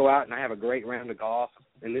if I go out and I have a great round of golf,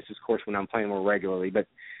 and this is, of course, when I'm playing more regularly, but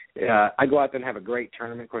I go out there and have a great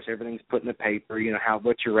tournament. Of course, everything's put in the paper,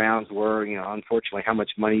 what your rounds were, unfortunately, how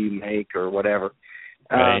much money you make or whatever.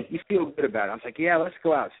 Right. You feel good about it. I'm like, yeah, let's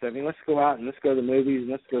go out, Stephanie. Let's go out and let's go to the movies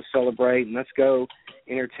and let's go celebrate and let's go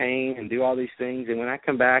entertain and do all these things. And when I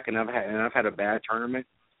come back and I've had a bad tournament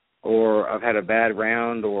or I've had a bad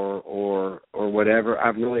round or whatever,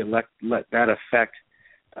 I've really let that affect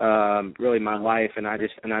really my life, and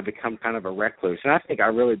I become kind of a recluse. And I think I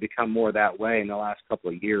really become more that way in the last couple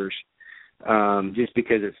of years, just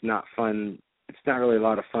because it's not fun. It's not really a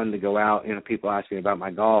lot of fun to go out. People ask me about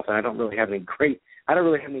my golf, and I don't really have any great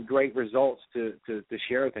results to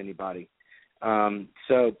share with anybody.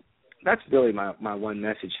 So that's really my one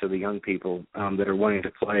message to the young people that are wanting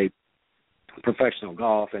to play professional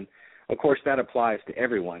golf. And, of course, that applies to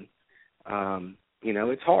everyone.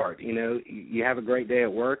 It's hard. You have a great day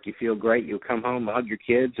at work. You feel great. You'll come home, hug your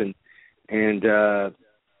kids, and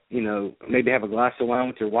maybe have a glass of wine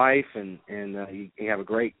with your wife, and you have a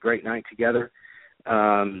great night together.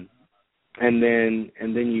 And then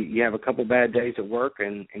you have a couple bad days at work,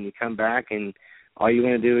 and you come back, and all you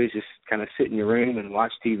want to do is just kind of sit in your room and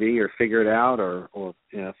watch TV or figure it out, or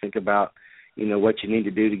think about what you need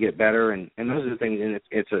to do to get better, and those are the things. And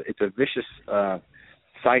it's a vicious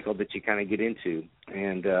cycle that you kind of get into,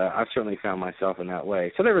 and I've certainly found myself in that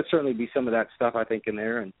way. So there would certainly be some of that stuff, I think, in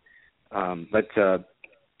there, and but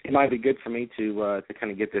it might be good for me to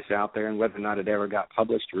kind of get this out there, and whether or not it ever got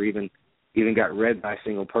published or even got read by a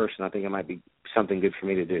single person, I think it might be something good for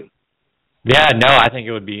me to do. Yeah, no, I think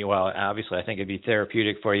it would be, obviously I think it'd be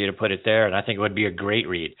therapeutic for you to put it there, and I think it would be a great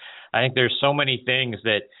read. I think there's so many things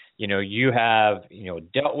that, you have,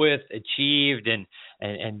 dealt with, achieved,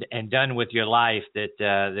 and done with your life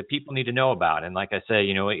that people need to know about. And like I say,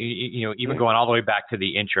 even going all the way back to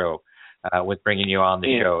the intro, with bringing you on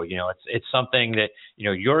the show, it's something that,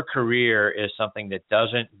 your career is something that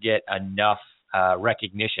doesn't get enough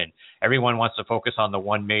recognition. Everyone wants to focus on the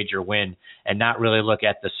one major win and not really look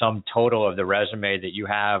at the sum total of the resume that you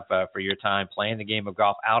have for your time playing the game of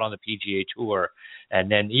golf out on the PGA Tour, and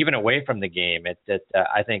then even away from the game.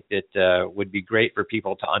 I think that would be great for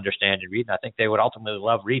people to understand and read, and I think they would ultimately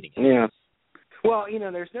love reading it. Yeah. Well,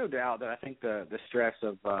 there's no doubt that I think the stress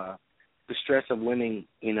of winning,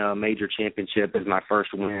 a major championship is my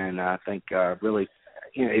first win. I think really,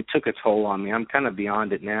 it took a toll on me. I'm kind of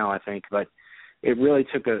beyond it now, I think, but it really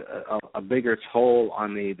took a bigger toll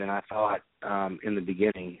on me than I thought in the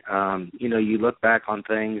beginning. You look back on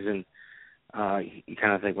things and you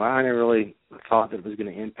kind of think, well, I never really thought that it was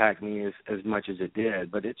going to impact me as much as it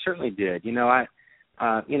did, but it certainly did.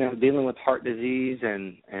 Dealing with heart disease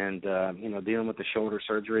and dealing with the shoulder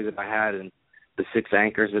surgery that I had and the 6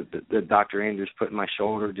 anchors that Dr. Andrews put in my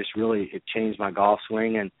shoulder, just really, it changed my golf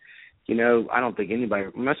swing. And, I don't think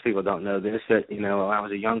most people don't know this, that, when I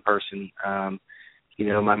was a young person,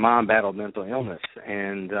 my mom battled mental illness,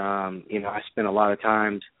 and I spent a lot of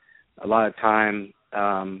time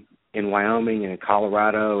in Wyoming and in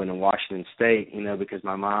Colorado and in Washington State, because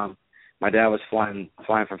my dad was flying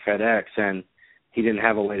for FedEx, and he didn't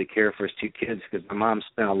have a way to care for his 2 kids because my mom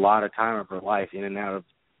spent a lot of time of her life in and out of,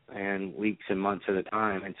 and weeks and months at a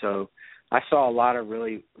time, and so I saw a lot of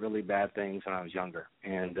really, really bad things when I was younger,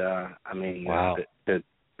 and wow.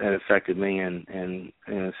 That affected me, and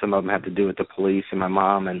some of them had to do with the police and my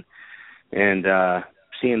mom, and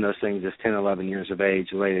seeing those things as 10, 11 years of age,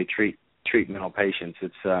 the way they treat mental patients,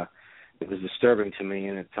 it was disturbing to me,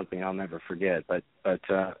 and it's something I'll never forget. But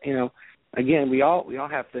again, we all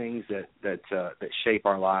have things that shape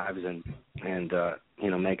our lives and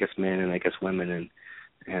make us men and make us women,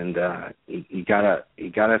 and you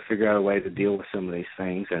gotta figure out a way to deal with some of these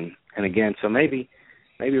things, and again, so maybe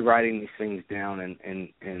writing these things down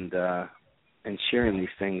and sharing these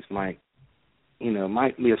things might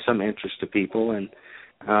be of some interest to people, and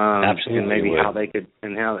Absolutely, and maybe would. how they could,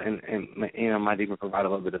 and might even provide a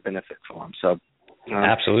little bit of benefit for them. So,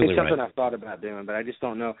 absolutely, it's something right. I've thought about doing, but I just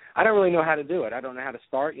don't know. I don't really know how to do it. I don't know how to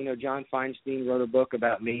start. John Feinstein wrote a book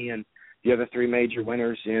about me and the other three major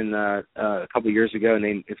winners in a couple of years ago,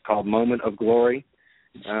 and it's called Moment of Glory.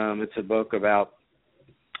 It's a book about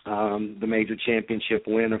the major championship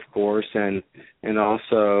win, of course, and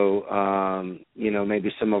also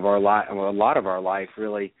maybe some of our life, a lot of our life,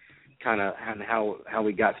 really, kind of how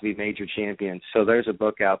we got to be major champions. So there's a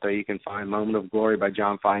book out there you can find, Moment of Glory by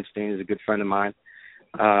John Feinstein. He's a good friend of mine.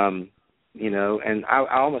 And I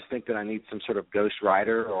almost think that I need some sort of ghost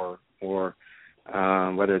writer or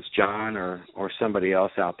whether it's John or somebody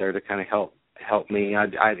else out there to kind of help me.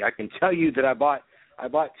 I can tell you that I bought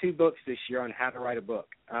 2 books this year on how to write a book.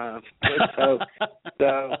 So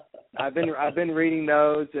I've been reading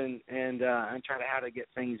those and I'm trying to how to get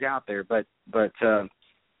things out there. But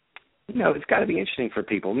it's got to be interesting for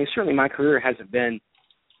people. I mean, certainly my career hasn't been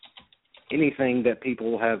anything that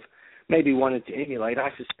people have maybe wanted to emulate. I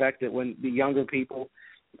suspect that when the younger people,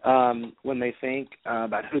 when they think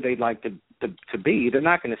about who they'd like to be, they're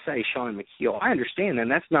not going to say Shaun Micheel. I understand,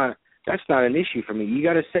 and that's not an issue for me. You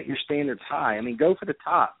got to set your standards high. I mean, go for the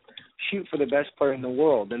top, shoot for the best player in the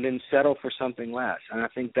world, and then settle for something less. And I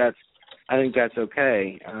think that's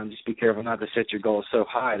okay. Just be careful not to set your goals so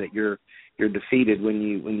high that you're defeated when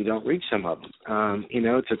you don't reach some of them.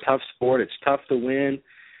 It's a tough sport. It's tough to win.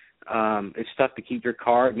 It's tough to keep your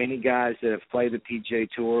card. Many guys that have played the PGA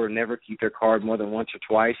Tour never keep their card more than once or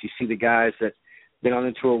twice. You see the guys that been on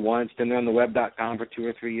the tour once, then they're on the web.com for 2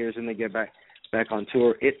 or 3 years, and they get back on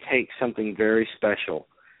tour. It takes something very special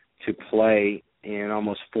to play in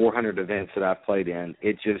almost 400 events that I've played in.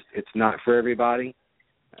 It's not for everybody,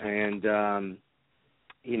 and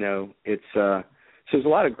so there's a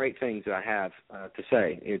lot of great things that I have to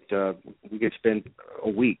say. We could spend a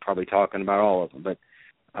week probably talking about all of them, but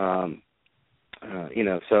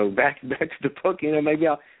so back to the book. Maybe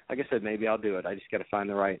maybe I'll do it. I just got to find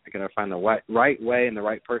the right right way and the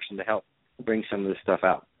right person to help bring some of this stuff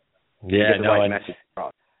out. Yeah, right message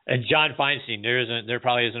across. And John Feinstein, there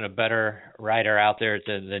probably isn't a better writer out there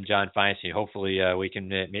than John Feinstein. Hopefully, we can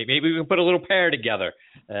maybe we can put a little pair together.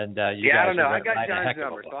 And I don't know. I got John's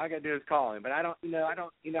number, so all I got to do is call him. But I don't know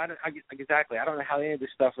how any of this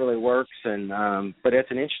stuff really works. And but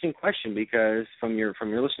it's an interesting question because from your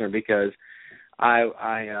listener, because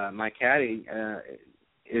my caddy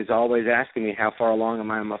is always asking me how far along am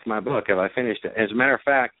I with my book. Have I finished it? As a matter of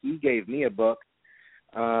fact, he gave me a book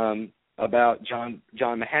about John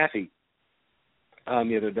Mahaffey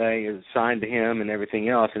the other day. It was signed to him and everything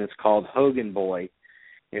else, and it's called Hogan Boy.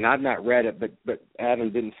 And I've not read it, but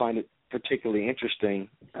Adam didn't find it particularly interesting,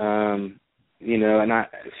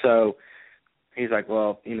 so he's like,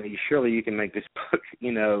 well, surely you can make this book,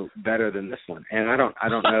 better than this one. And I don't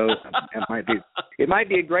know. It might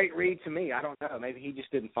be a great read to me. I don't know. Maybe he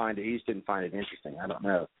just didn't find it. He just didn't find it interesting. I don't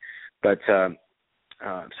know. But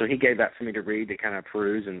so he gave that for me to read, to kind of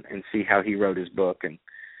peruse and see how he wrote his book. And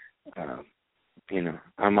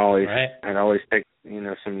I'd always take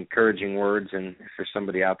some encouraging words. And if there's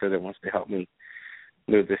somebody out there that wants to help me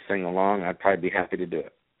move this thing along, I'd probably be happy to do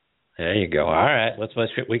it. There you go. All right,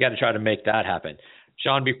 we got to try to make that happen.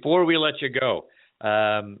 Shaun, before we let you go,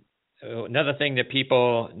 another thing that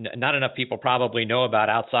not enough people probably know about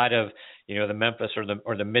outside of the Memphis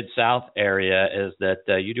or the Mid-South area is that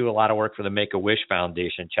you do a lot of work for the Make-A-Wish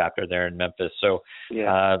Foundation chapter there in Memphis. So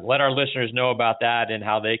let our listeners know about that and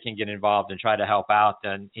how they can get involved and try to help out.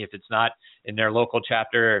 And if it's not in their local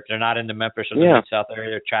chapter, if they're not in the Memphis or the Mid-South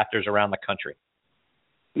area, there are chapters around the country.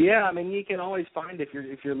 Yeah, I mean, you can always find if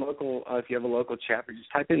you're local, if you have a local chapter, just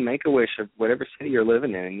type in Make-A-Wish of whatever city you're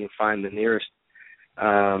living in, and you'll find the nearest.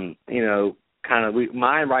 Mine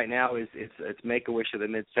right now is it's Make-A-Wish of the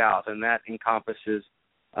Mid-South, and that encompasses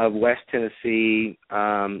West Tennessee,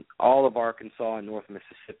 all of Arkansas, and North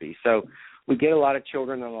Mississippi. So we get a lot of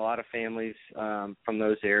children and a lot of families from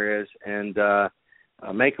those areas, and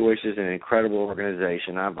Make-A-Wish is an incredible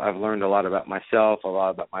organization. I've learned a lot about myself, a lot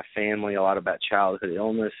about my family, a lot about childhood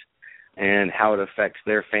illness, and how it affects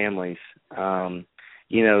their families.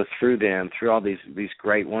 Through all these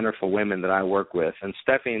great, wonderful women that I work with. And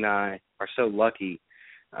Stephanie and I are so lucky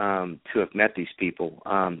to have met these people.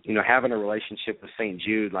 Having a relationship with St.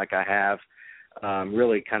 Jude like I have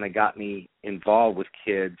really kind of got me involved with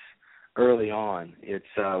kids early on. It's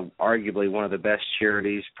arguably one of the best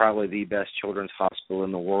charities, probably the best children's hospital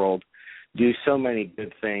in the world. Do so many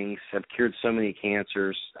good things, have cured so many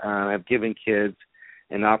cancers, have given kids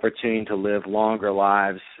an opportunity to live longer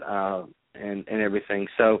lives, and everything.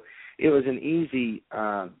 So it was an easy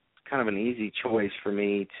kind of an easy choice for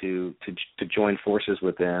me to join forces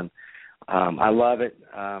with them. I love it.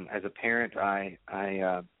 As a parent, I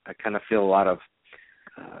kind of feel a lot of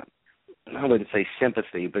I wouldn't say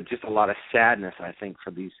sympathy, but just a lot of sadness, I think,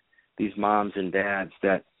 for these moms and dads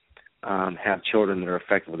that have children that are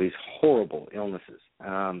affected with these horrible illnesses.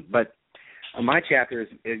 But my chapter is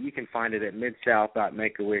you can find it at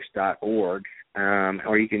midsouth.makeawish.org,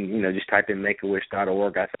 or you can just type in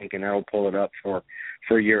makeawish.org, I think, and that'll pull it up for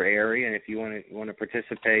your area. And if you want to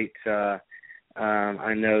participate,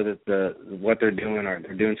 I know that what they're doing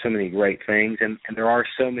they're doing so many great things, and there are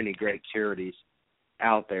so many great charities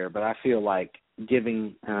out there. But I feel like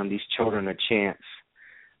giving these children a chance,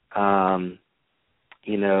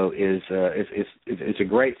 is a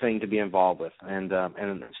great thing to be involved with, and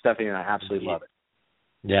Stephanie and I absolutely love it.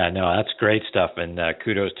 Yeah, no, that's great stuff, and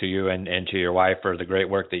kudos to you and to your wife for the great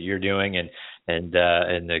work that you're doing, and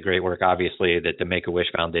the great work, obviously, that the Make-A-Wish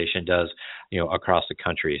Foundation does, across the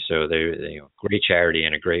country. So they're great charity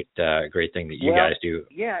and a great thing that you guys do.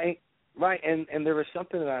 Yeah, right. And there was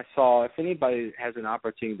something that I saw. If anybody has an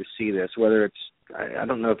opportunity to see this, whether it's I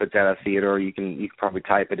don't know if it's at a theater or you can probably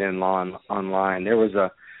type it in online. There was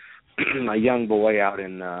a young boy out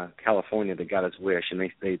in California that got his wish, and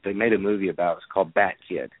they made a movie about it. It's called Bat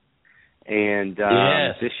Kid. And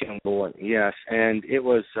yes. This young boy, yes, and it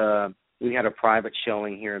was we had a private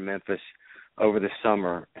showing here in Memphis over the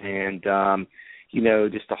summer, and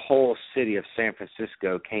just the whole city of San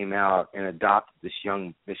Francisco came out and adopted this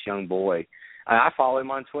young boy. I follow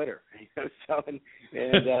him on Twitter, so I think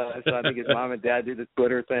his mom and dad do the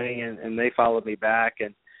Twitter thing, and they followed me back,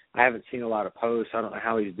 and I haven't seen a lot of posts. I don't know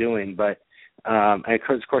how he's doing, but I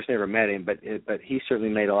of course never met him, but he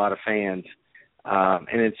certainly made a lot of fans,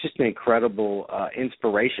 and it's just an incredible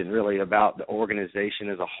inspiration, really, about the organization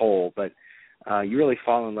as a whole. But you really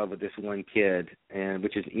fall in love with this one kid, and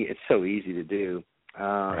it's so easy to do.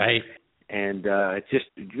 Right. And it just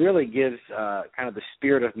really gives kind of the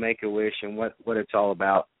spirit of Make-A-Wish and what it's all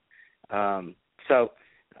about.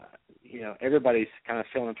 Everybody's kind of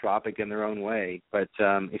philanthropic in their own way. But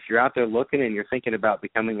if you're out there looking and you're thinking about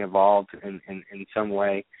becoming involved in some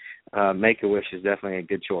way, Make-A-Wish is definitely a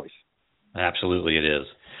good choice. Absolutely it is.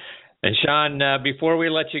 And Shaun, before we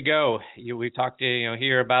let you go, we talked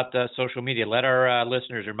here about social media. Let our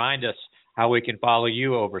listeners remind us how we can follow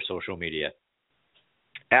you over social media.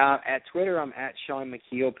 At Twitter, I'm at Shaun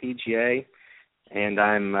Micheel, PGA, and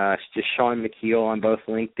I'm just Shaun Micheel on both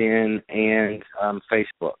LinkedIn and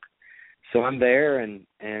Facebook. So I'm there, and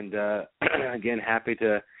again, happy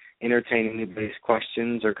to entertain anybody's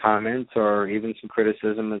questions or comments or even some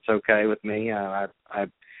criticism. It's okay with me. I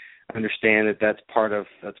understand that's part of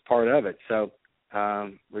it. So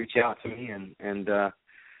reach out to me and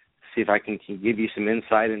see if I can give you some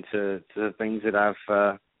insight into the things that I've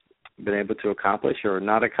been able to accomplish or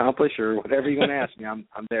not accomplish or whatever you want to ask me. I'm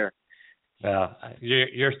there. Well,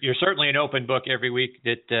 you're certainly an open book every week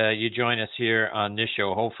that you join us here on this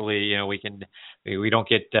show. Hopefully, we don't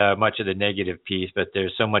get much of the negative piece, but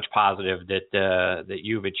there's so much positive that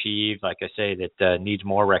you've achieved. Like I say, that needs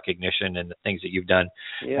more recognition, and the things that you've done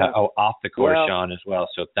off the course, Shaun, as well.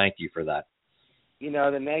 So thank you for that.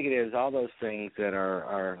 The negatives, all those things that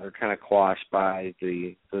are kind of quashed by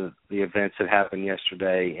the events that happened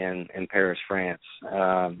yesterday in Paris, France.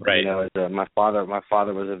 Right. My father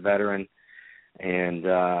was a veteran, and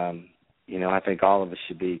I think all of us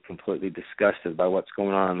should be completely disgusted by what's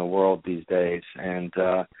going on in the world these days. And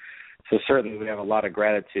so certainly we have a lot of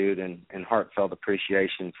gratitude and heartfelt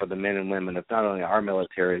appreciation for the men and women of not only our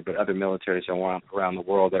military but other militaries around the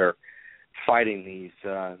world that are fighting these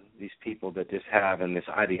people that just have and this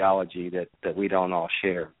ideology that we don't all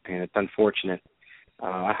share. And it's unfortunate.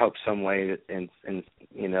 I hope some way that and I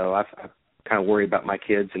kind of worry about my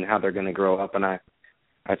kids and how they're going to grow up, and I'd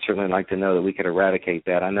certainly like to know that we could eradicate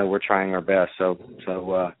that. I know we're trying our best, so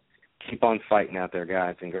keep on fighting out there,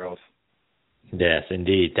 guys and girls. Yes,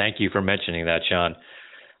 indeed. Thank you for mentioning that, Shaun.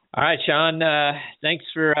 All right, Shaun, thanks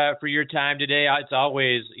for your time today. It's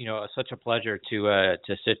always, such a pleasure to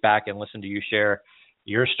sit back and listen to you share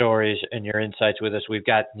your stories and your insights with us. We've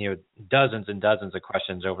got, dozens and dozens of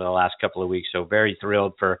questions over the last couple of weeks, so very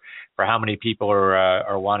thrilled for how many people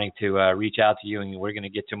are wanting to reach out to you, and we're going to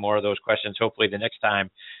get to more of those questions hopefully the next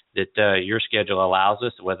time that your schedule allows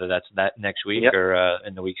us, whether that's that next week or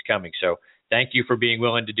in the weeks coming. So thank you for being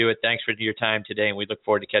willing to do it. Thanks for your time today, and we look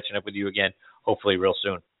forward to catching up with you again, hopefully real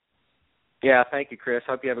soon. Yeah, thank you, Chris.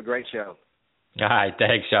 Hope you have a great show. All right,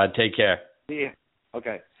 thanks, Shaun. Take care. Yeah.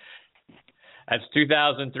 Okay. That's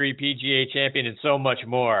 2003 PGA champion and so much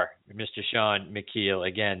more, Mr. Shaun Micheel.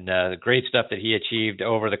 Again, the great stuff that he achieved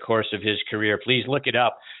over the course of his career. Please look it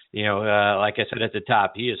up. like I said at the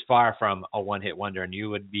top, he is far from a one-hit wonder, and you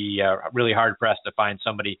would be really hard-pressed to find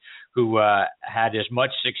somebody who had as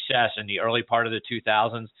much success in the early part of the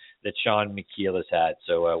 2000s that Shaun Micheel has had.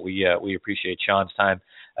 So we appreciate Shaun's time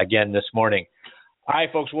again this morning. All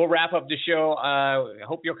right, folks, we'll wrap up the show. I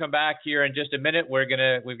hope you'll come back here in just a minute.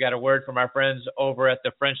 We've got a word from our friends over at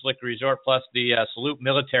the French Lick Resort, plus the Salute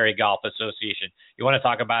Military Golf Association. You want to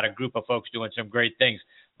talk about a group of folks doing some great things.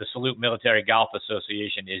 The Salute Military Golf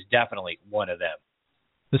Association is definitely one of them.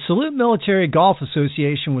 The Salute Military Golf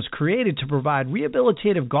Association was created to provide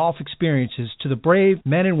rehabilitative golf experiences to the brave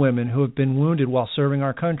men and women who have been wounded while serving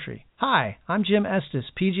our country. Hi, I'm Jim Estes,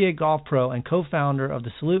 PGA Golf Pro and co-founder of the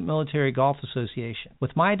Salute Military Golf Association.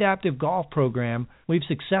 With my adaptive golf program, we've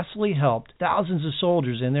successfully helped thousands of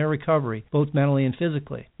soldiers in their recovery, both mentally and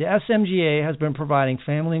physically. The SMGA has been providing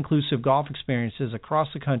family-inclusive golf experiences across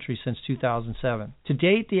the country since 2007. To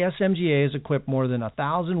date, the SMGA has equipped more than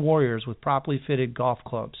 1,000 warriors with properly fitted golf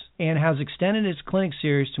clubs and has extended its clinic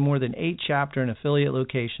series to more than 8 chapter and affiliate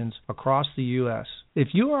locations across the U.S.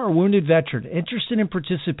 If you are a wounded veteran interested in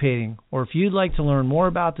participating, or if you'd like to learn more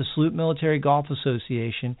about the Salute Military Golf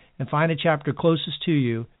Association and find a chapter closest to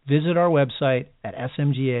you, visit our website at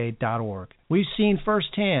smga.org. We've seen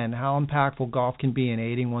firsthand how impactful golf can be in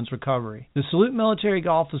aiding one's recovery. The Salute Military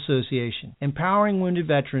Golf Association, empowering wounded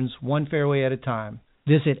veterans one fairway at a time.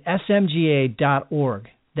 Visit smga.org.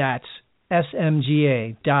 That's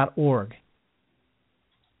smga.org.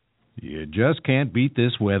 You just can't beat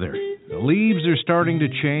this weather. The leaves are starting to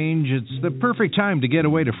change. It's the perfect time to get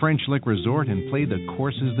away to French Lick Resort and play the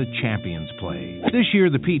courses the champions play. This year,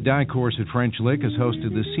 the Pete Dye course at French Lick has hosted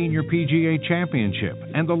the Senior PGA Championship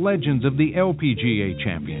and the Legends of the LPGA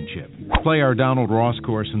Championship. Play our Donald Ross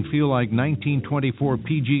course and feel like 1924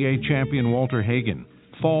 PGA champion Walter Hagen.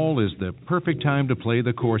 Fall is the perfect time to play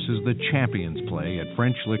the courses the champions play at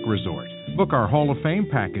French Lick Resort. Book our Hall of Fame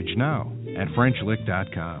package now at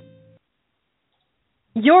FrenchLick.com.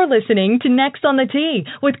 You're listening to Next on the Tee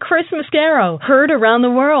with Chris Mascaro, heard around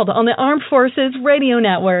the world on the Armed Forces Radio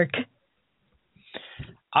Network.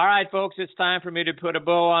 All right, folks, it's time for me to put a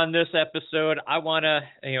bow on this episode. I want to,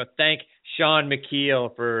 thank Shaun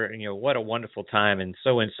Micheel for, what a wonderful time and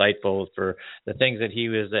so insightful for the things that he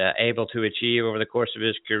was able to achieve over the course of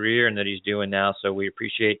his career and that he's doing now. So we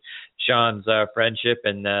appreciate Shaun's friendship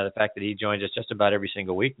and the fact that he joins us just about every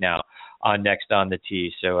single week now on Next on the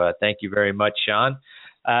Tee. So thank you very much, Shaun.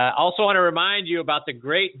 Also want to remind you about the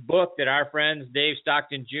great book that our friends Dave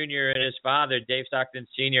Stockton Jr. and his father, Dave Stockton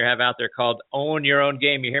Sr., have out there called Own Your Own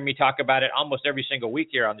Game. You hear me talk about it almost every single week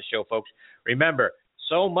here on the show, folks. Remember,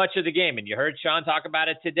 so much of the game, and you heard Shaun talk about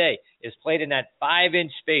it today, is played in that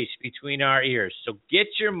 5-inch space between our ears. So get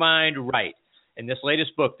your mind right. In this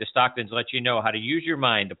latest book, the Stocktons let you know how to use your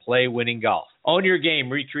mind to play winning golf. Own Your Game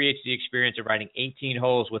recreates the experience of riding 18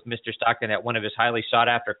 holes with Mr. Stockton at one of his highly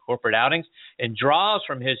sought-after corporate outings and draws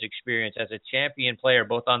from his experience as a champion player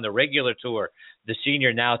both on the regular tour, the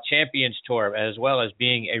Senior Now Champions Tour, as well as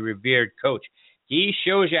being a revered coach. He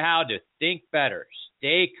shows you how to think better,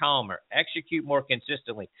 stay calmer, execute more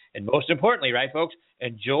consistently, and most importantly, right, folks,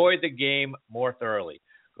 enjoy the game more thoroughly.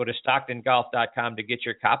 Go to StocktonGolf.com to get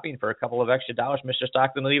your copy, and for a couple of extra dollars, Mr.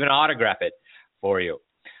 Stockton will even autograph it for you.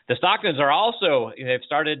 The Stocktons are also, they've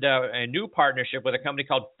started a new partnership with a company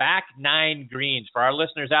called Back Nine Greens. For our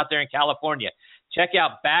listeners out there in California, check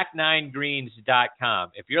out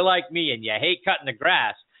back9greens.com. If you're like me and you hate cutting the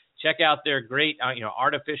grass, check out their great,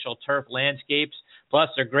 artificial turf landscapes, plus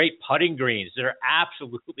their great putting greens. They're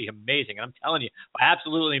absolutely amazing. I'm telling you,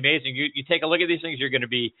 absolutely amazing. You take a look at these things, you're going to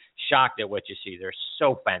be shocked at what you see. They're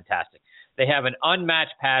so fantastic. They have an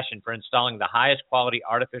unmatched passion for installing the highest quality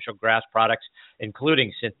artificial grass products,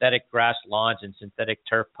 including synthetic grass lawns and synthetic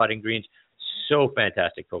turf putting greens. So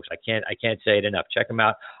fantastic, folks. I can't say it enough. Check them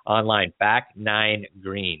out online, Back Nine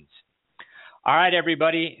Greens. All right,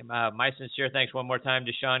 everybody. My sincere thanks one more time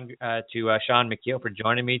to Shaun Micheel for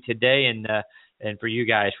joining me today, and for you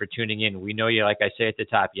guys for tuning in. We know you, like I say at the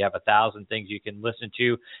top, you have 1,000 things you can listen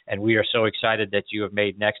to, and we are so excited that you have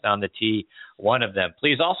made Next on the Tee one of them.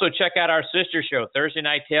 Please also check out our sister show, Thursday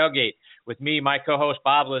Night Tailgate, with me, my co-host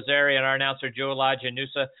Bob Lazari, and our announcer Joe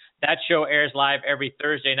LaGenusa. That show airs live every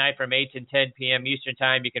Thursday night from 8 to 10 p.m. Eastern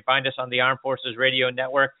Time. You can find us on the Armed Forces Radio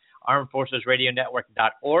Network,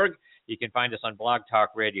 armedforcesradionetwork.org. You can find us on Blog Talk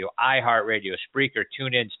Radio, iHeartRadio, Spreaker,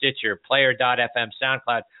 TuneIn, Stitcher, Player.fm,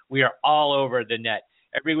 SoundCloud. We are all over the net.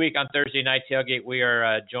 Every week on Thursday Night Tailgate, we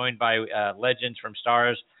are joined by legends from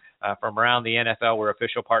stars from around the NFL. We're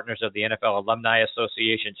official partners of the NFL Alumni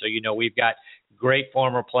Association, so we've got great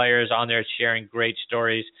former players on there sharing great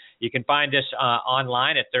stories. You can find us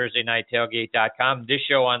online at ThursdayNightTailgate.com. This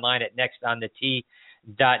show online at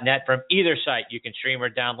nextonthetee.net. From either site, you can stream or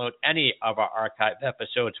download any of our archived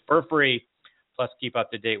episodes for free, plus keep up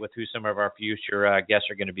to date with who some of our future guests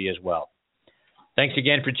are going to be as well. Thanks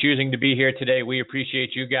again for choosing to be here today. We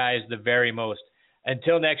appreciate you guys the very most.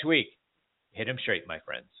 Until next week, hit 'em straight, my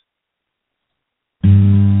friends.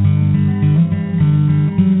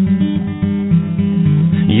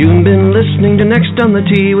 You've been listening to Next on the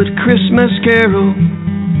Tee with Chris Mascaro,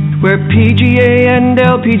 where PGA and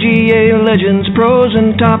LPGA legends, pros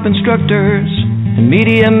and top instructors, and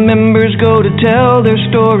media members go to tell their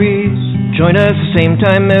stories. Join us the same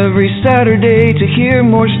time every Saturday to hear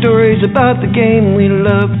more stories about the game we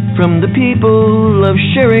love from the people who love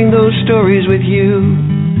sharing those stories with you.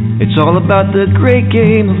 It's all about the great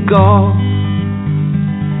game of golf.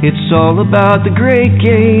 It's all about the great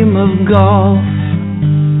game of golf.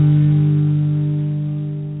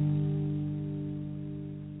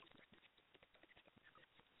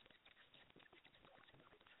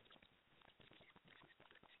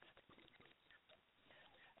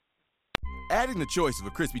 Adding the choice of a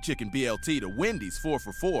crispy chicken BLT to Wendy's 4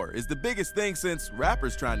 for $4 is the biggest thing since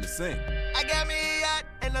rappers trying to sing. I got me a yacht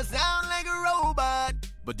and I sound like a robot.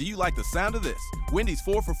 But do you like the sound of this? Wendy's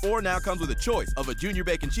 4 for $4 now comes with a choice of a junior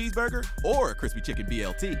bacon cheeseburger or a crispy chicken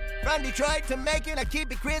BLT. From Detroit to Macon, I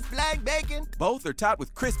keep it crisp like bacon. Both are topped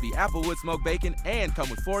with crispy applewood smoked bacon and come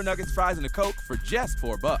with 4 nuggets, fries, and a Coke for just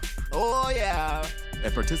 $4. Oh, yeah.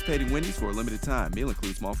 At participating Wendy's for a limited time, meal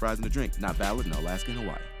includes small fries and a drink. Not valid in Alaska and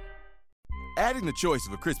Hawaii. Adding the choice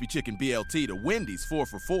of a crispy chicken BLT to Wendy's 4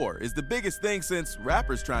 for $4 is the biggest thing since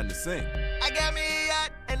rappers trying to sing. I got me a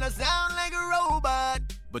yacht and I sound like a robot.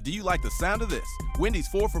 But do you like the sound of this? Wendy's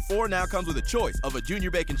 4 for $4 now comes with a choice of a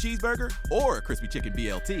junior bacon cheeseburger or a crispy chicken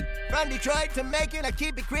BLT. From Detroit to Macon, I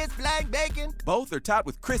keep it crisp like bacon. Both are topped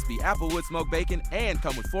with crispy applewood smoked bacon and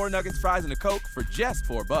come with 4 nuggets, fries, and a Coke for just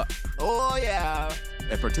 $4. Oh, yeah.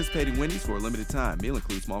 At participating Wendy's for a limited time, meal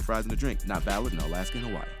includes small fries and a drink. Not valid in Alaska and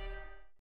Hawaii.